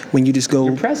games, when you just go,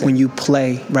 when you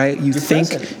play, right? You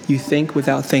think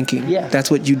without thinking. Yeah. That's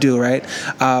what you do, right?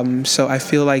 So I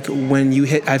feel like when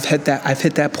I've hit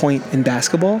that point in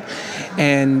basketball,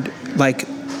 and like.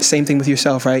 Same thing with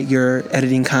yourself, right? You're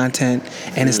editing content,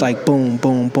 and it's like boom,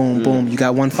 boom, boom, boom. You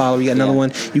got one follower, you got another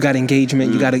one, you got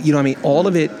engagement, you got you know what I mean? All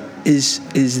of it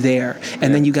is there,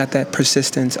 and then you got that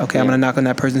persistence. Okay, I'm gonna knock on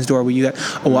that person's door. Where you got,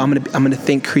 I'm gonna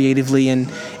think creatively,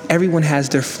 and everyone has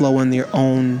their flow in their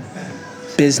own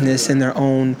business and their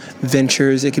own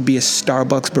ventures. It could be a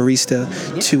Starbucks barista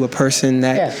to a person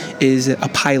that is a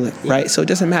pilot, right? So it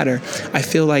doesn't matter. I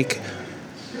feel like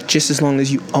just as long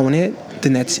as you own it,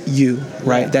 then that's you,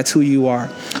 right? Yeah. That's who you are.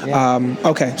 Yeah.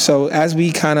 Okay, so as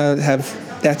we kind of have,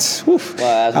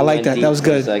 I like that. That was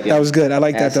good. That was good. I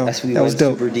like that though. That was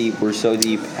dope. Super deep. We're so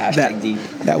deep. Deep.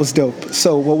 That was dope.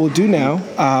 So what we'll do now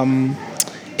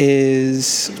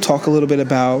is talk a little bit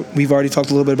about. We've already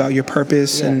talked a little bit about your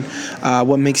purpose and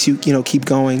what makes you keep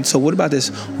going. So what about this?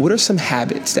 What are some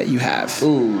habits that you have?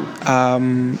 Ooh.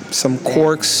 Some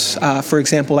quirks, for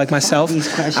example, like myself.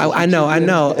 I know.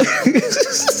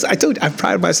 I told you, I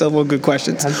pride myself on good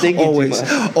questions. I'm thinking always.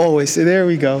 So there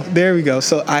we go.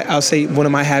 So I'll say one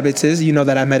of my habits is,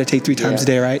 that I meditate 3 times a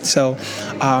day, right? So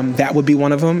that would be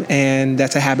one of them, and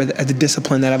that's a habit, the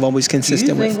discipline that I've always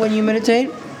consistent with. Do you think when you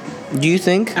meditate? Do you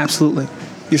think? Absolutely.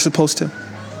 You're supposed to.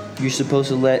 You're supposed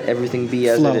to let everything be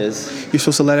as it is. You're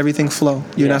supposed to let everything flow.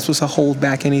 You're not supposed to hold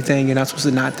back anything. You're not supposed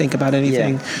to not think about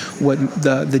anything. What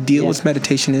the deal with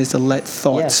meditation is to let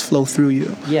thoughts flow through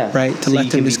you. Yeah. Right? To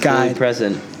let them just guide.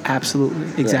 Present.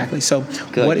 Absolutely. Exactly. So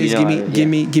what is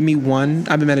give me one.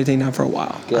 I've been meditating now for a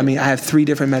while. Good. I mean, I have 3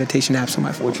 different meditation apps on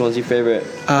my phone. Which one's your favorite?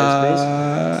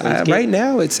 Right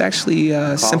now it's actually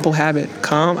Simple Habit.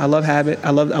 Calm. I love Habit.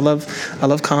 I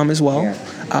love Calm as well.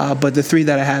 Yeah. But the 3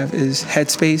 that I have is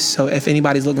Headspace. So if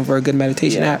anybody's looking for a good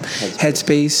meditation app,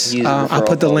 Headspace. I'll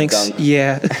put the links. Dunk.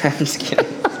 Yeah. I'm just kidding.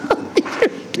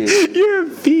 You're a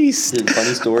beast. Dude,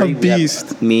 funny story. A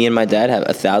beast. Me and my dad have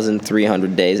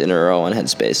 1,300 days in a row on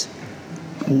Headspace.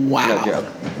 Wow. No joke.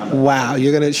 Wow.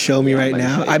 You're going to show me right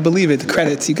now. I believe it. The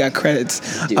credits. You got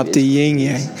credits. Dude, up to yin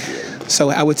yang. So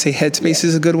I would say Headspace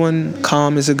is a good one,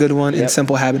 Calm is a good one, and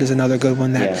Simple Habit is another good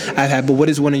one that I've had. But what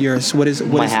is one of yours? What is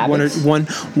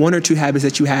one or two habits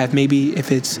that you have? Maybe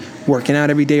if it's working out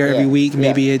every day or every week,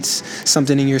 maybe it's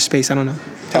something in your space. I don't know.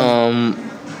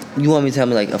 You want me to tell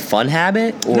me like a fun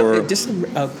habit or just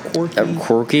a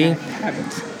quirky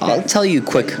habit? I'll tell you a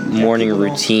quick morning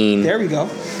routine. There we go.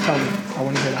 Tell me. I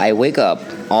want to hear that. I wake up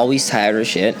always tired as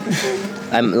shit.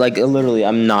 I'm like literally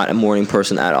I'm not a morning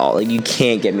person at all. Like you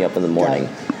can't get me up in the morning.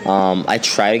 I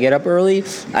try to get up early.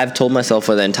 I've told myself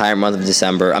for the entire month of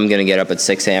December I'm gonna get up at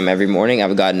 6 a.m. every morning.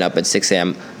 I've gotten up at 6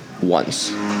 a.m. once.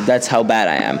 That's how bad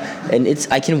I am. And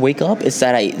I can wake up. It's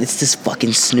this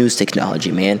fucking snooze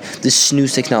technology, man. This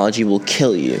snooze technology will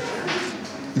kill you.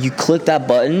 You click that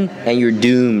button and you're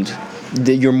doomed.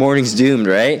 Your morning's doomed,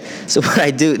 right? So what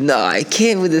I do, no, I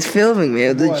can't with this filming,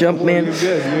 man. The jump, man. You're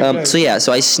good.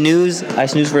 So I snooze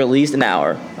for at least an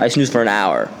hour. I snooze for an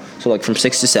hour. So like from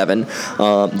 6 to 7.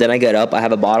 Then I get up. I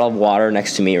have a bottle of water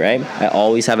next to me, right? I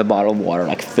always have a bottle of water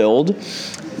like filled.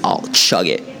 I'll chug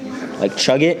it. Like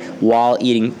chug it while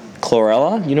eating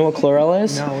chlorella. You know what chlorella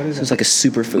is? No, what is it? So it's like a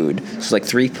superfood. So it's like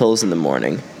 3 pills in the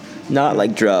morning. Not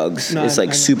like drugs. No, it's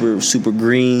like super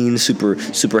green,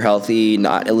 super healthy,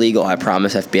 not illegal. I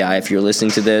promise, FBI, if you're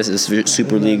listening to this, it's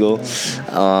super legal.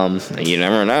 You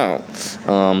never know.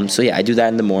 So yeah, I do that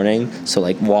in the morning. So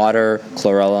like water,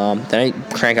 chlorella. Then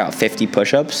I crank out 50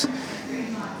 push-ups.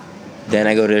 Then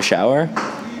I go to the shower.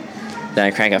 Then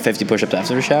I crank out 50 push-ups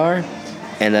after the shower.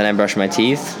 And then I brush my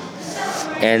teeth.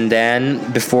 And then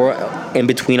in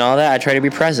between all that, I try to be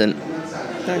present.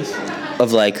 Nice.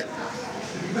 Of like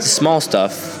small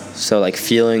stuff. So like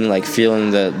feeling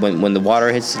the when the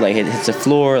water hits the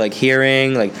floor, like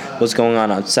hearing like what's going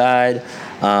on outside.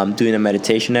 Doing a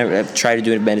meditation. Try to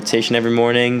do a meditation every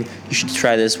morning. You should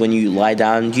try this when you lie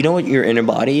down. Do you know what your inner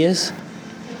body is?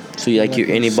 So you like your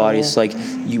inner body is like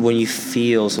when you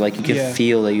feel, so like you can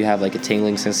feel that you have like a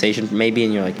tingling sensation maybe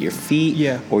in your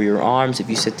feet or your arms if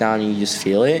you sit down and you just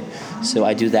feel it. So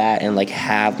I do that and like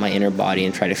have my inner body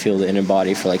and try to feel the inner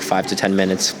body for like 5 to 10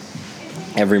 minutes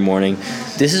every morning.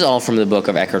 This is all from the book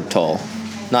of Eckhart Tolle.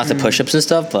 Not the push-ups and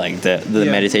stuff, but like the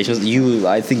meditations.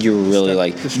 I think you're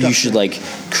really you should like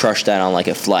crush that on like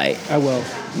a flight. I will.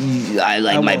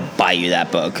 I might buy you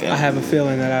that book. I have a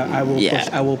feeling that I will.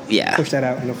 Push that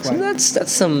out in the flight.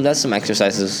 So that's some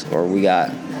exercises. Or we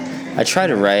got. I try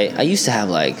to write. I used to have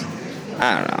like,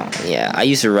 I don't know. Yeah, I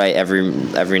used to write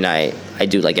every night. I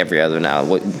do like every other now.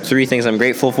 3 things I'm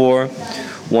grateful for.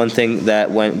 1 thing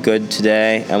that went good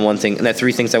today, and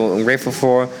 3 things that I'm grateful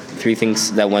for. 3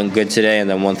 things that went good today, and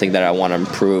then 1 thing that I want to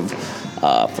improve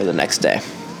for the next day.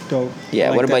 Dope. Yeah.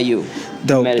 Like what about you?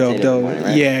 Dope. Morning,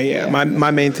 right? Yeah.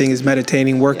 My main thing is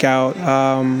meditating, workout.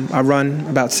 I run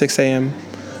about 6 a.m.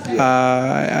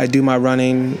 I do my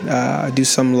running. I do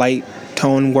some light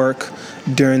tone work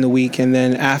during the week, and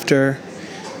then after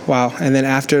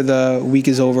the week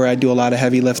is over, I do a lot of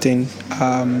heavy lifting.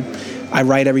 I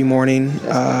write every morning.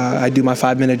 I do my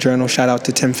 5-minute journal. Shout out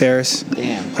to Tim Ferriss.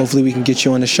 Damn. Hopefully we can get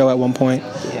you on the show at one point.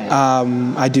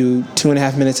 I do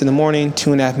 2.5 minutes in the morning,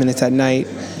 2.5 minutes at night.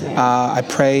 I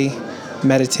pray,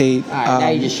 meditate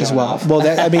as well. Off. Well,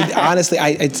 honestly,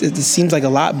 it seems like a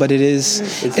lot, but it's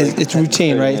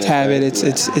routine, right? It's habit.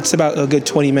 It's about a good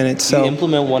 20 minutes. So you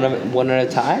implement one at a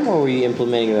time, or were you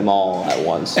implementing them all at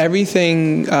once?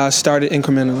 Everything started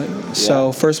incrementally.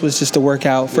 So first was just the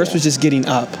workout. First was just getting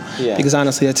up, because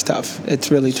honestly, that's tough.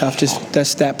 It's really tough.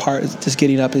 That's that part. Just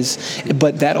getting up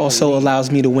but that also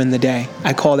allows me to win the day.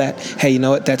 I call that, hey, you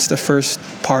know what? That's the first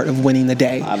part of winning the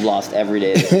day. I've lost every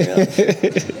day this year.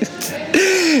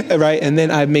 Right, and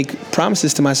then I make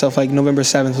promises to myself, like November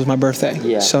 7th was my birthday.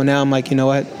 Yeah. So now I'm like, you know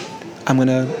what? I'm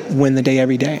gonna win the day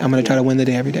every day. I'm gonna try to win the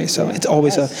day every day. So it's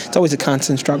always a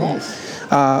constant struggle.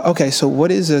 Nice. Okay, so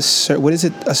what is a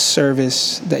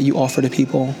service that you offer to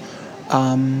people?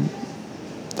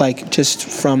 Like just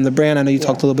from the brand, I know you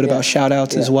talked a little bit about shout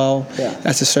outs as well. Yeah.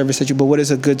 That's a service but what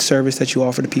is a good service that you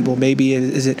offer to people? Maybe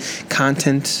is it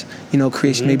content,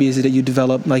 creation? Maybe is it that you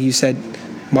develop, like you said,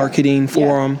 marketing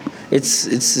for them? It's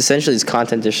essentially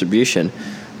content distribution.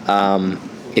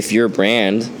 If you're a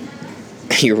brand,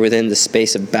 you're within the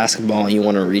space of basketball and you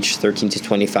want to reach 13 to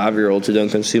 25-year-olds who don't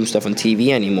consume stuff on TV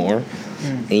anymore,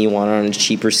 and you want it on a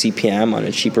cheaper CPM, on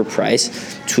a cheaper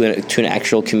price, to an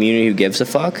actual community who gives a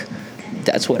fuck,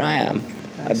 that's what I am.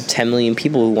 I have 10 million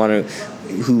people who are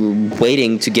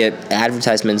waiting to get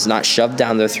advertisements not shoved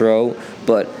down their throat,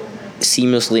 but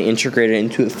seamlessly integrated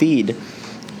into a feed.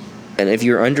 And if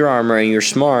you're Under Armour and you're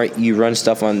smart, you run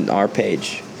stuff on our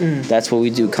page. That's what we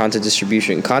do, content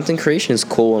distribution. Content creation is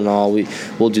cool and all.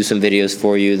 We'll do some videos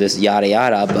for you, this yada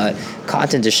yada, but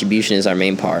content distribution is our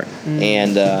main part.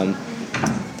 And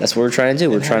that's what we're trying to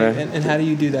do. And how do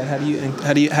you do that?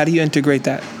 How do you integrate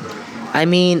that? I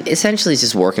mean, essentially it's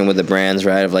just working with the brands,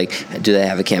 right? Of like, do they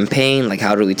have a campaign? Like,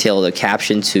 how do we tailor the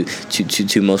caption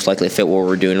to most likely fit what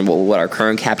we're doing and what our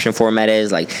current caption format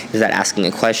is? Like, is that asking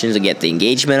a question to get the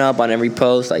engagement up on every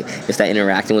post? Like, is that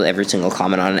interacting with every single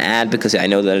comment on an ad? Because I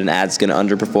know that an ad's going to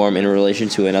underperform in relation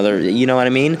to another, you know what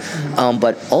I mean?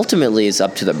 But ultimately it's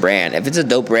up to the brand. If it's a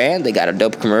dope brand, they got a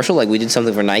dope commercial. Like, we did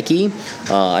something for Nike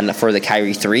and for the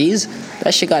Kyrie 3s.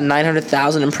 That shit got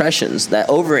 900,000 impressions. That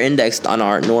over-indexed on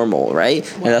our normal, right?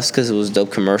 And that's because it was a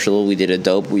dope commercial. We did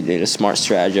a smart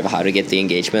strategy of how to get the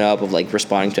engagement up, of like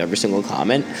responding to every single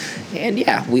comment. And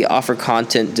yeah, we offer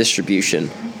content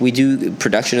distribution. We do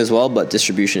production as well, but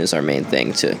distribution is our main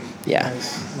thing too. Yeah.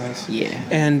 Nice. Yeah.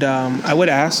 And I would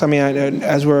ask, I mean,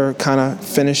 as we're kind of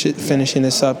finishing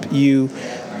this up, 2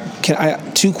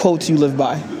 quotes you live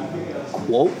by?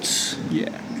 Quotes?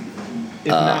 Yeah. If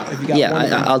not, if you got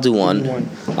one, I'll do one.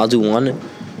 I'll do one.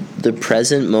 The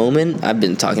present moment. I've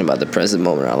been talking about the present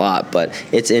moment a lot, but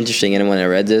it's interesting. And when I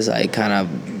read this, it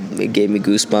gave me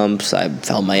goosebumps. I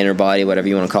felt my inner body, whatever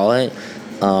you want to call it.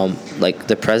 Like,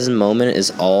 the present moment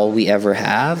is all we ever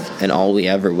have and all we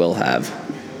ever will have.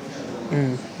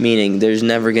 Meaning there's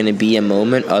never going to be a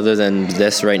moment other than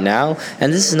this right now.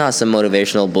 And this is not some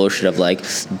motivational bullshit of like,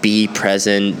 be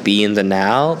present, be in the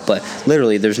now, but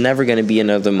literally there's never going to be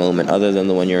another moment other than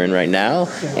the one you're in right now.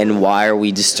 And why are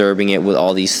we disturbing it with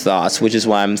all these thoughts? Which is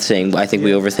why I'm saying I think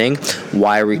we overthink.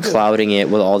 Why are we clouding it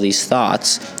with all these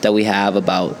thoughts that we have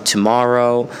about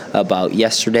tomorrow, about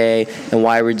yesterday, and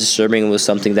why are we disturbing it with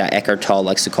something that Eckhart Tolle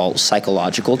likes to call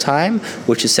psychological time,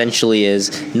 which essentially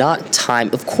is not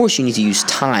time. Of course you need to use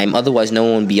time, otherwise no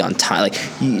one would be on time. Like,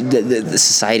 the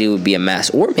society would be a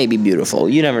mess, or maybe beautiful,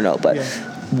 you never know. But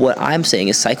what I'm saying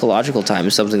is psychological time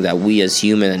is something that we as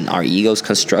human and our egos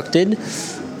constructed.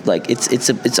 Like,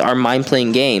 it's our mind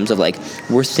playing games of like,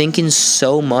 we're thinking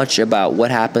so much about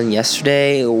what happened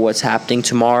yesterday or what's happening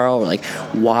tomorrow, or like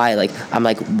why, like I'm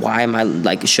like, why am I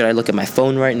like, should I look at my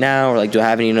phone right now, or like, do I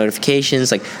have any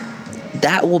notifications? Like,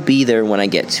 that will be there when I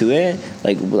get to it,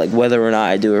 like whether or not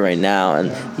I do it right now.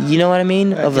 And you know what I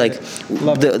mean? Of like,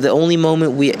 the only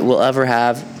moment we will ever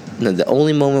have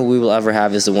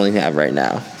is the one we have right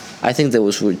now. I think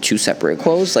those were 2 separate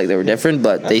quotes, like they were different,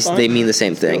 but they mean the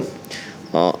same thing.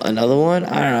 Another one,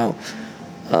 I don't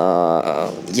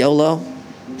know, YOLO.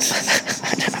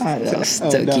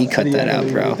 You cut that out,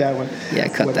 bro. Yeah,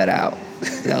 cut that out.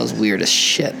 That was weird as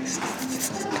shit.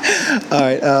 All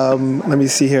right, let me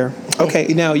see here. Okay,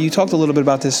 now you talked a little bit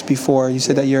about this before. You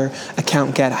said that your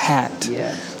account got hacked.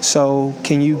 Yeah. So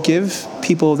can you give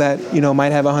people that,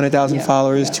 might have 100,000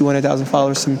 followers, 200,000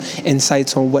 followers, some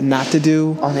insights on what not to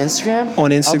do? On Instagram? On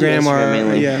Instagram,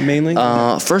 mainly. mainly?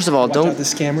 First of all, Watch out the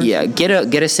scammers. Yeah, get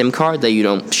a SIM card that you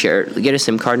don't share. Get a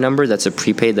SIM card number that's a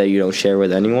prepaid that you don't share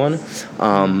with anyone.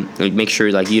 Make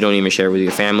sure like you don't even share it with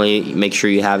your family. Make sure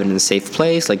you have it in a safe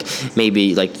place. Like,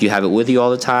 maybe like you have it with you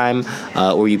all the time,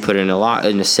 or you put it in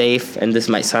a safe. And this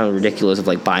might sound ridiculous of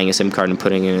like buying a SIM card and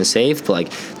putting it in a safe, but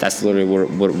like that's literally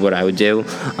what I would do.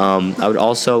 I would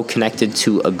also connect it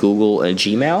to a Google and a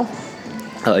Gmail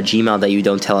that you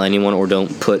don't tell anyone or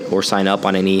don't put or sign up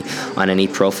on any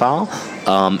profile.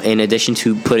 In addition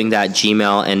to putting that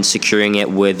Gmail and securing it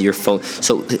with your phone.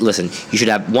 So listen, you should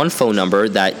have one phone number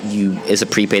that is a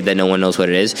prepaid that no one knows what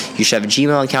it is. You should have a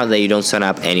Gmail account that you don't sign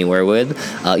up anywhere with.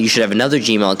 You should have another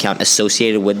Gmail account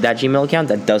associated with that Gmail account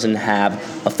that doesn't have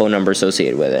a phone number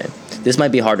associated with it. This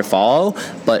might be hard to follow,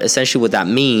 but essentially what that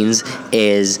means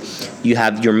is you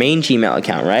have your main Gmail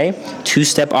account, right?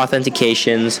 2-step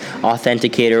authentications,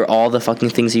 authenticator, all the fucking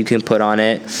things you can put on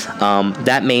it.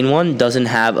 That main one doesn't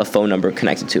have a phone number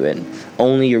connected to it.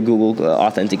 Only your Google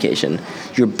authentication.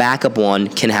 Your backup one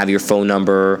can have your phone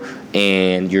number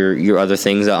and your other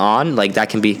things on. Like, that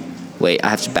can be... Wait, I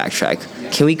have to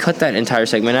backtrack. Can we cut that entire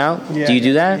segment out? Yeah, do you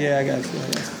do that? Yeah, I got you.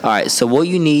 All right, so what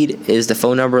you need is the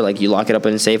phone number. Like, you lock it up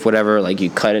in a safe, whatever. Like,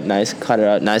 you cut it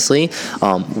out nicely.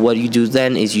 What you do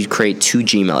then is you create 2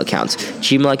 Gmail accounts.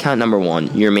 Gmail account number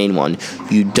 1, your main one.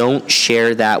 You don't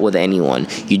share that with anyone.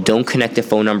 You don't connect a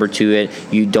phone number to it.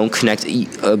 You don't connect a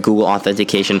Google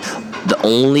authentication. The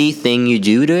only thing you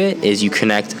do to it is you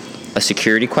connect a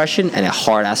security question and a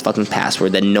hard-ass fucking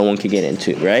password that no one can get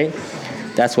into, right?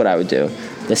 That's what I would do.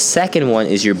 The second one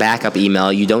is your backup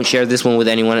email. You don't share this one with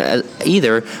anyone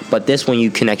either, but this one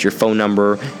you connect your phone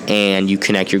number and you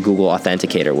connect your Google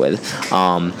Authenticator with.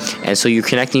 And so you're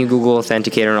connecting your Google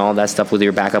Authenticator and all that stuff with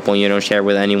your backup one. You don't share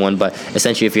with anyone, but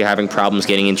essentially if you're having problems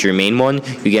getting into your main one,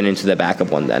 you get into the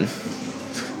backup one then.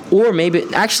 Or maybe,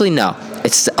 actually no,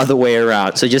 it's the other way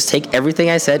around. So just take everything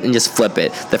I said and just flip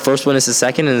it. The first one is the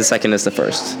second and the second is the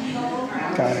first.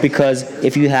 Got it. Because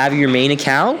if you have your main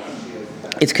account,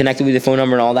 it's connected with your phone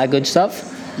number and all that good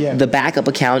stuff. Yeah. The backup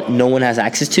account no one has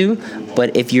access to,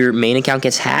 but if your main account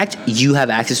gets hacked, you have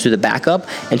access to the backup,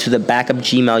 and to the backup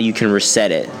Gmail you can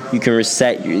reset it. You can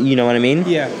reset, you know what I mean?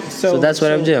 Yeah. So that's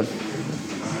what I would do.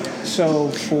 So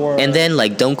for And then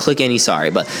don't click any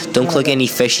don't click any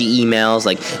fishy emails.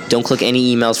 Don't click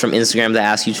any emails from Instagram that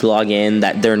ask you to log in.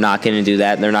 That they're not going to do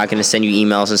that. They're not going to send you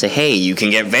emails and say, hey, you can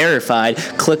get verified.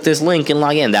 Click this link and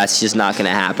log in. That's just not going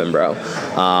to happen, bro.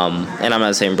 And I'm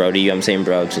not saying bro to you. I'm saying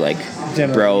bro to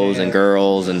Generally, bros and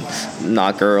girls and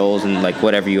not girls and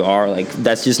whatever you are.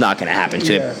 That's just not going to happen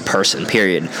to a person,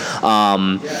 period.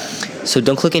 So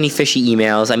don't click any fishy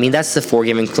emails. I mean, that's the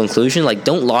foregiven conclusion.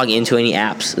 Don't log into any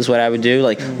apps is what I would do.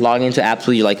 Log into apps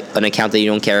with an account that you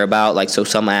don't care about. So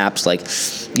some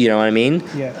apps, you know what I mean?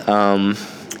 Yeah.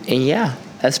 And yeah,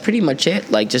 that's pretty much it.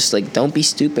 Just don't be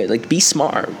stupid. Be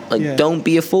smart. Don't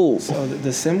be a fool. So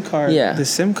the SIM card. Yeah. The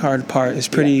SIM card part is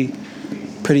pretty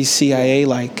CIA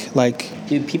like.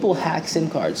 Dude, people hack SIM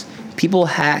cards. People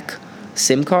hack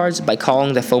SIM cards by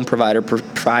calling the phone provider,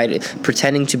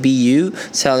 pretending to be you,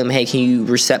 telling them, hey, can you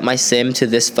reset my SIM to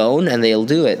this phone? And they'll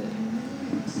do it.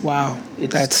 Wow.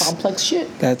 It's complex shit.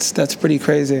 That's pretty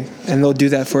crazy. And they'll do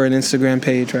that for an Instagram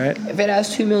page, right? If it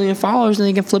has 2 million followers, then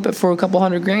they can flip it for a couple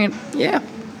 $100,000. Yeah.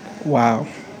 Wow.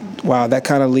 That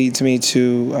kind of leads me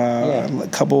to a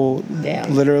couple,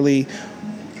 literally,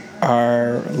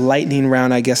 our lightning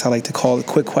round, I guess I like to call it,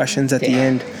 quick questions at the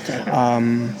end.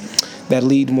 That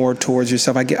lead more towards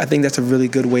yourself. I think that's a really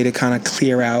good way to kind of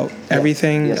clear out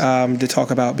everything to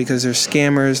talk about, because there's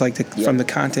scammers from the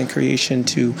content creation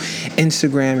to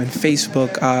Instagram and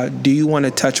Facebook. Do you want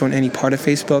to touch on any part of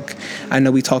Facebook? I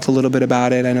know we talked a little bit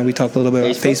about it. I know we talked a little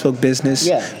bit about Facebook business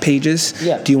pages.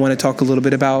 Yeah. Do you want to talk a little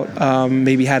bit about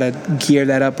maybe how to gear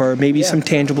that up, or maybe some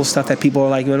tangible stuff that people are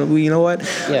like, well, you know what?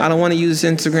 I don't want to use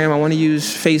Instagram. I want to use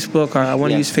Facebook, or I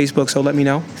want to use Facebook, so let me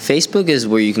know. Facebook is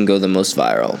where you can go the most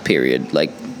viral, period.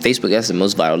 Facebook has the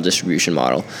most viral distribution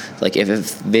model. If a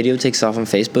video takes off on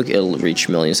Facebook, it'll reach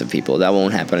millions of people. That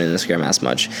won't happen on Instagram as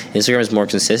much. Instagram is more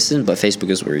consistent, but Facebook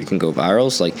is where you can go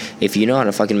viral. So if you know how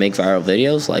to fucking make viral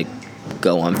videos,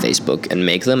 go on Facebook and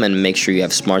make them, and make sure you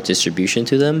have smart distribution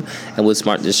to them. And with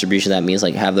smart distribution, that means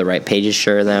have the right pages,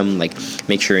 share them, make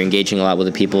sure you're engaging a lot with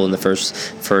the people in the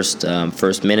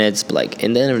first minutes. But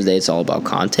in the end of the day, it's all about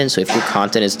content. So if your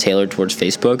content is tailored towards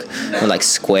Facebook and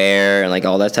Square and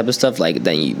all that type of stuff,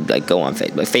 then you go on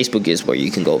Facebook. Facebook is where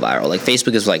you can go viral.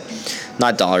 Facebook is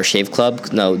not Dollar Shave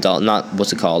Club, not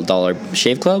what's it called, Dollar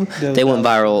Shave Club. They went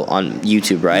viral on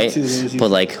YouTube, right? YouTube.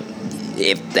 But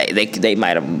if they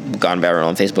might have gone viral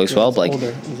on Facebook as well, but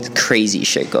crazy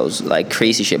shit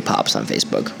crazy shit pops on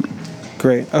Facebook.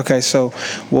 Great. Okay, so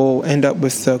we'll end up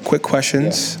with the quick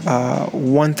questions.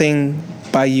 One thing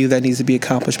by you that needs to be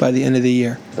accomplished by the end of the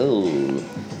year.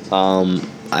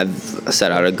 I've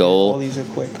set out a goal. All these are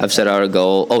quick. I've set out a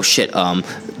goal. Oh shit.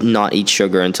 Not eat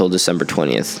sugar until December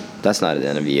 20th. That's not at the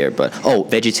end of the year, but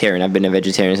vegetarian. I've been a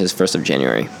vegetarian since 1st of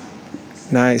January.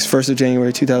 Nice. 1st of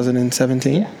January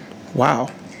 2017. Yeah. Wow.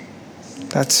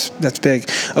 That's big.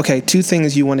 Okay, 2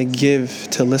 things you want to give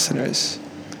to listeners,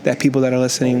 that people that are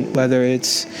listening, whether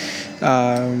it's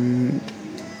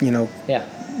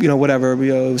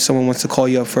whatever, someone wants to call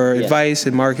you up for advice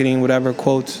and marketing, whatever,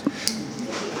 quotes.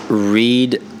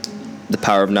 Read The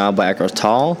Power of Now by Eckhart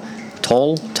Tolle. I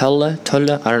don't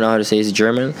know how to say it. It's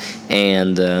German.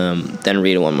 And then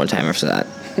read it one more time after that.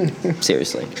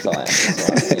 Seriously. That's all I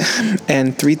have.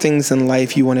 And 3 things in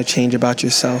life you want to change about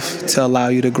yourself to allow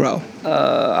you to grow.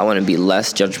 I want to be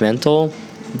less judgmental.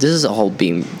 This is a whole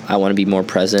being. I want to be more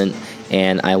present,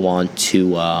 and I want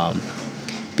to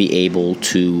be able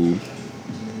to.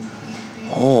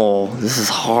 Oh, this is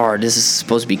hard. This is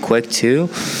supposed to be quick too.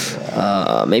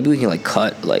 Maybe we can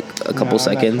cut a couple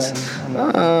seconds.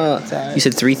 You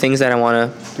said 3 things that I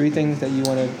want to. 3 things that you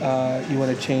want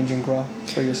to change and grow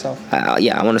for yourself.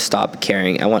 I want to stop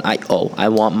caring. I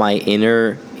want my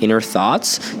inner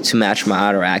thoughts to match my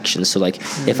outer actions. So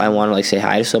if I want to say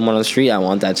hi to someone on the street, I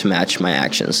want that to match my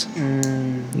actions.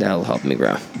 That'll help me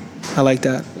grow. I like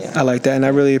that. Yeah. I like that, and I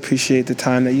really appreciate the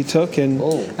time that you took. And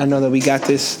I know that we got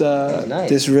this. Nice.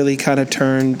 This really kind of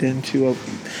turned into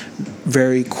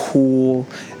very cool,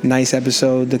 nice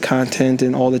episode. The content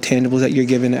and all the tangibles that you're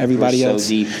giving to everybody else,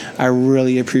 deep. I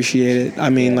really appreciate it. I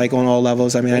mean, like on all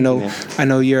levels. I mean, I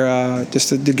know you're just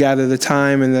to gather the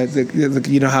time and the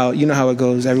you know how it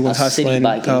goes. Everyone's hustling. City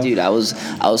biking, dude. I was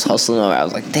hustling over. I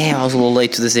was like, damn, I was a little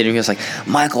late to this interview. I was like,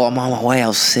 Michael, I'm on my way. I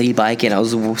was city biking. I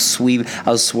was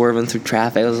swerving through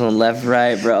traffic. I was on left,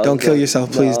 right, bro. Don't kill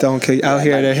yourself, please. Don't kill. Out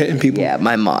here, they're hitting people. Yeah,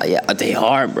 my mom. Yeah, they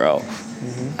are, bro.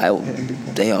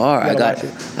 They are.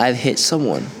 I've hit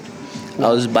someone. I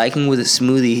was biking with a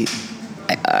smoothie.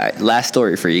 Last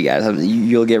story for you guys.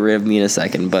 You'll get rid of me in a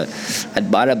second, but I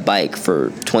bought a bike for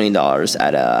 $20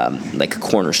 at a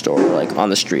corner store, like on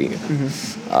the street.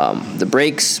 The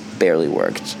brakes barely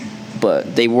worked,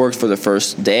 but they worked for the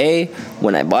first day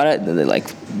when I bought it. Then they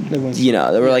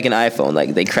they were like an iPhone,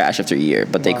 like they crash after a year,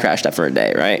 but they crashed after a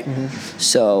day, right?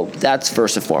 So that's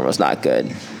first and foremost not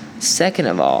good. Second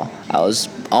of all, I was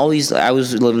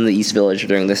living in the East Village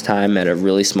during this time at a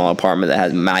really small apartment that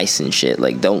had mice and shit.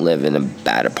 Like, don't live in a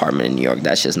bad apartment in New York.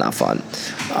 That's just not fun.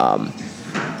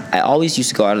 I always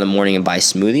used to go out in the morning and buy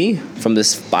smoothie from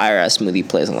this fire-ass smoothie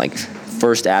place on like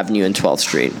 1st Avenue and 12th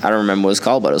Street. I don't remember what it's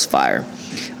called, but it was fire.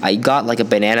 I got like a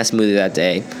banana smoothie that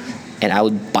day, and I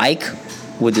would bike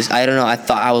with this. I don't know. I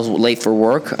thought I was late for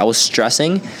work. I was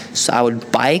stressing, so I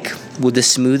would bike with the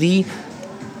smoothie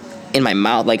in my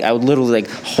mouth. Like, I would literally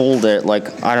hold it,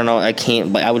 I don't know, I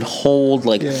can't, but I would hold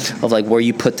of where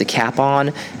you put the cap on,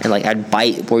 and I'd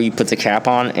bite where you put the cap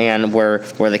on and where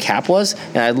the cap was,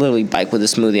 and I'd literally bite with a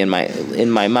smoothie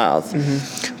in my mouth.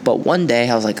 But one day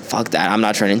I was like, fuck that, I'm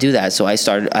not trying to do that. So I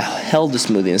held the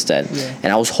smoothie instead, and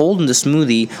I was holding the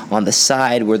smoothie on the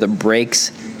side where the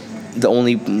brakes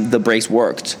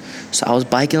worked. So I was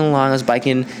biking along,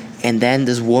 and then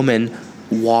this woman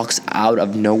walks out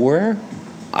of nowhere.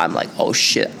 I'm like, oh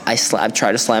shit, I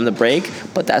try to slam the brake,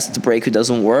 but that's the brake that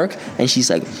doesn't work, and she's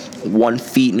like 1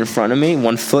 foot in front of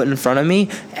me,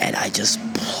 and I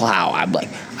just plow.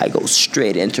 I go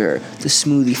straight into her. The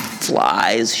smoothie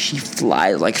flies. She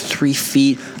flies like 3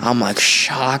 feet. I'm like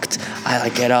shocked. I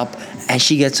get up, and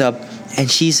she gets up,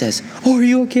 and she says, oh, are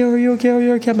you okay?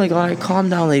 I'm like, all right, calm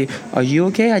down, lady. Are you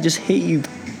okay? I just hit you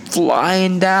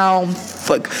flying down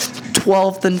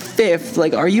 12th and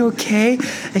 5th, are you okay?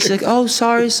 And she's like, oh,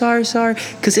 sorry,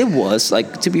 because it was,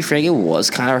 to be frank, it was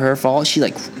kind of her fault. She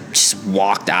just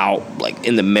walked out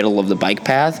in the middle of the bike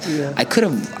path. I could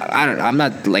have, I don't know, I'm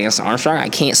not Lance Armstrong, I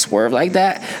can't swerve like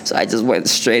that, so I just went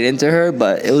straight into her.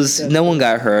 But it was, no one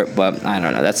got hurt, but I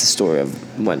don't know, that's the story of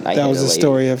when I hit a lady. That was the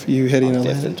story of you hitting a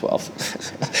lady. 5th and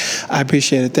 12th. I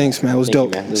appreciate it. Thanks, man. It was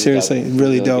dope. Seriously,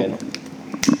 really dope.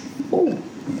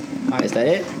 Is that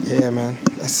it? Yeah, man.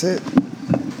 That's it.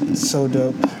 So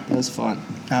dope. It was fun.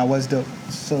 It was dope.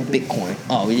 So dope. Bitcoin.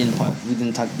 Oh, we didn't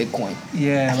talk Bitcoin.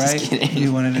 Yeah, I'm right? just kidding.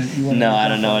 You wanted no, I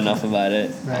don't know enough about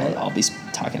it. Right. I'll be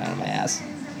talking out of my ass.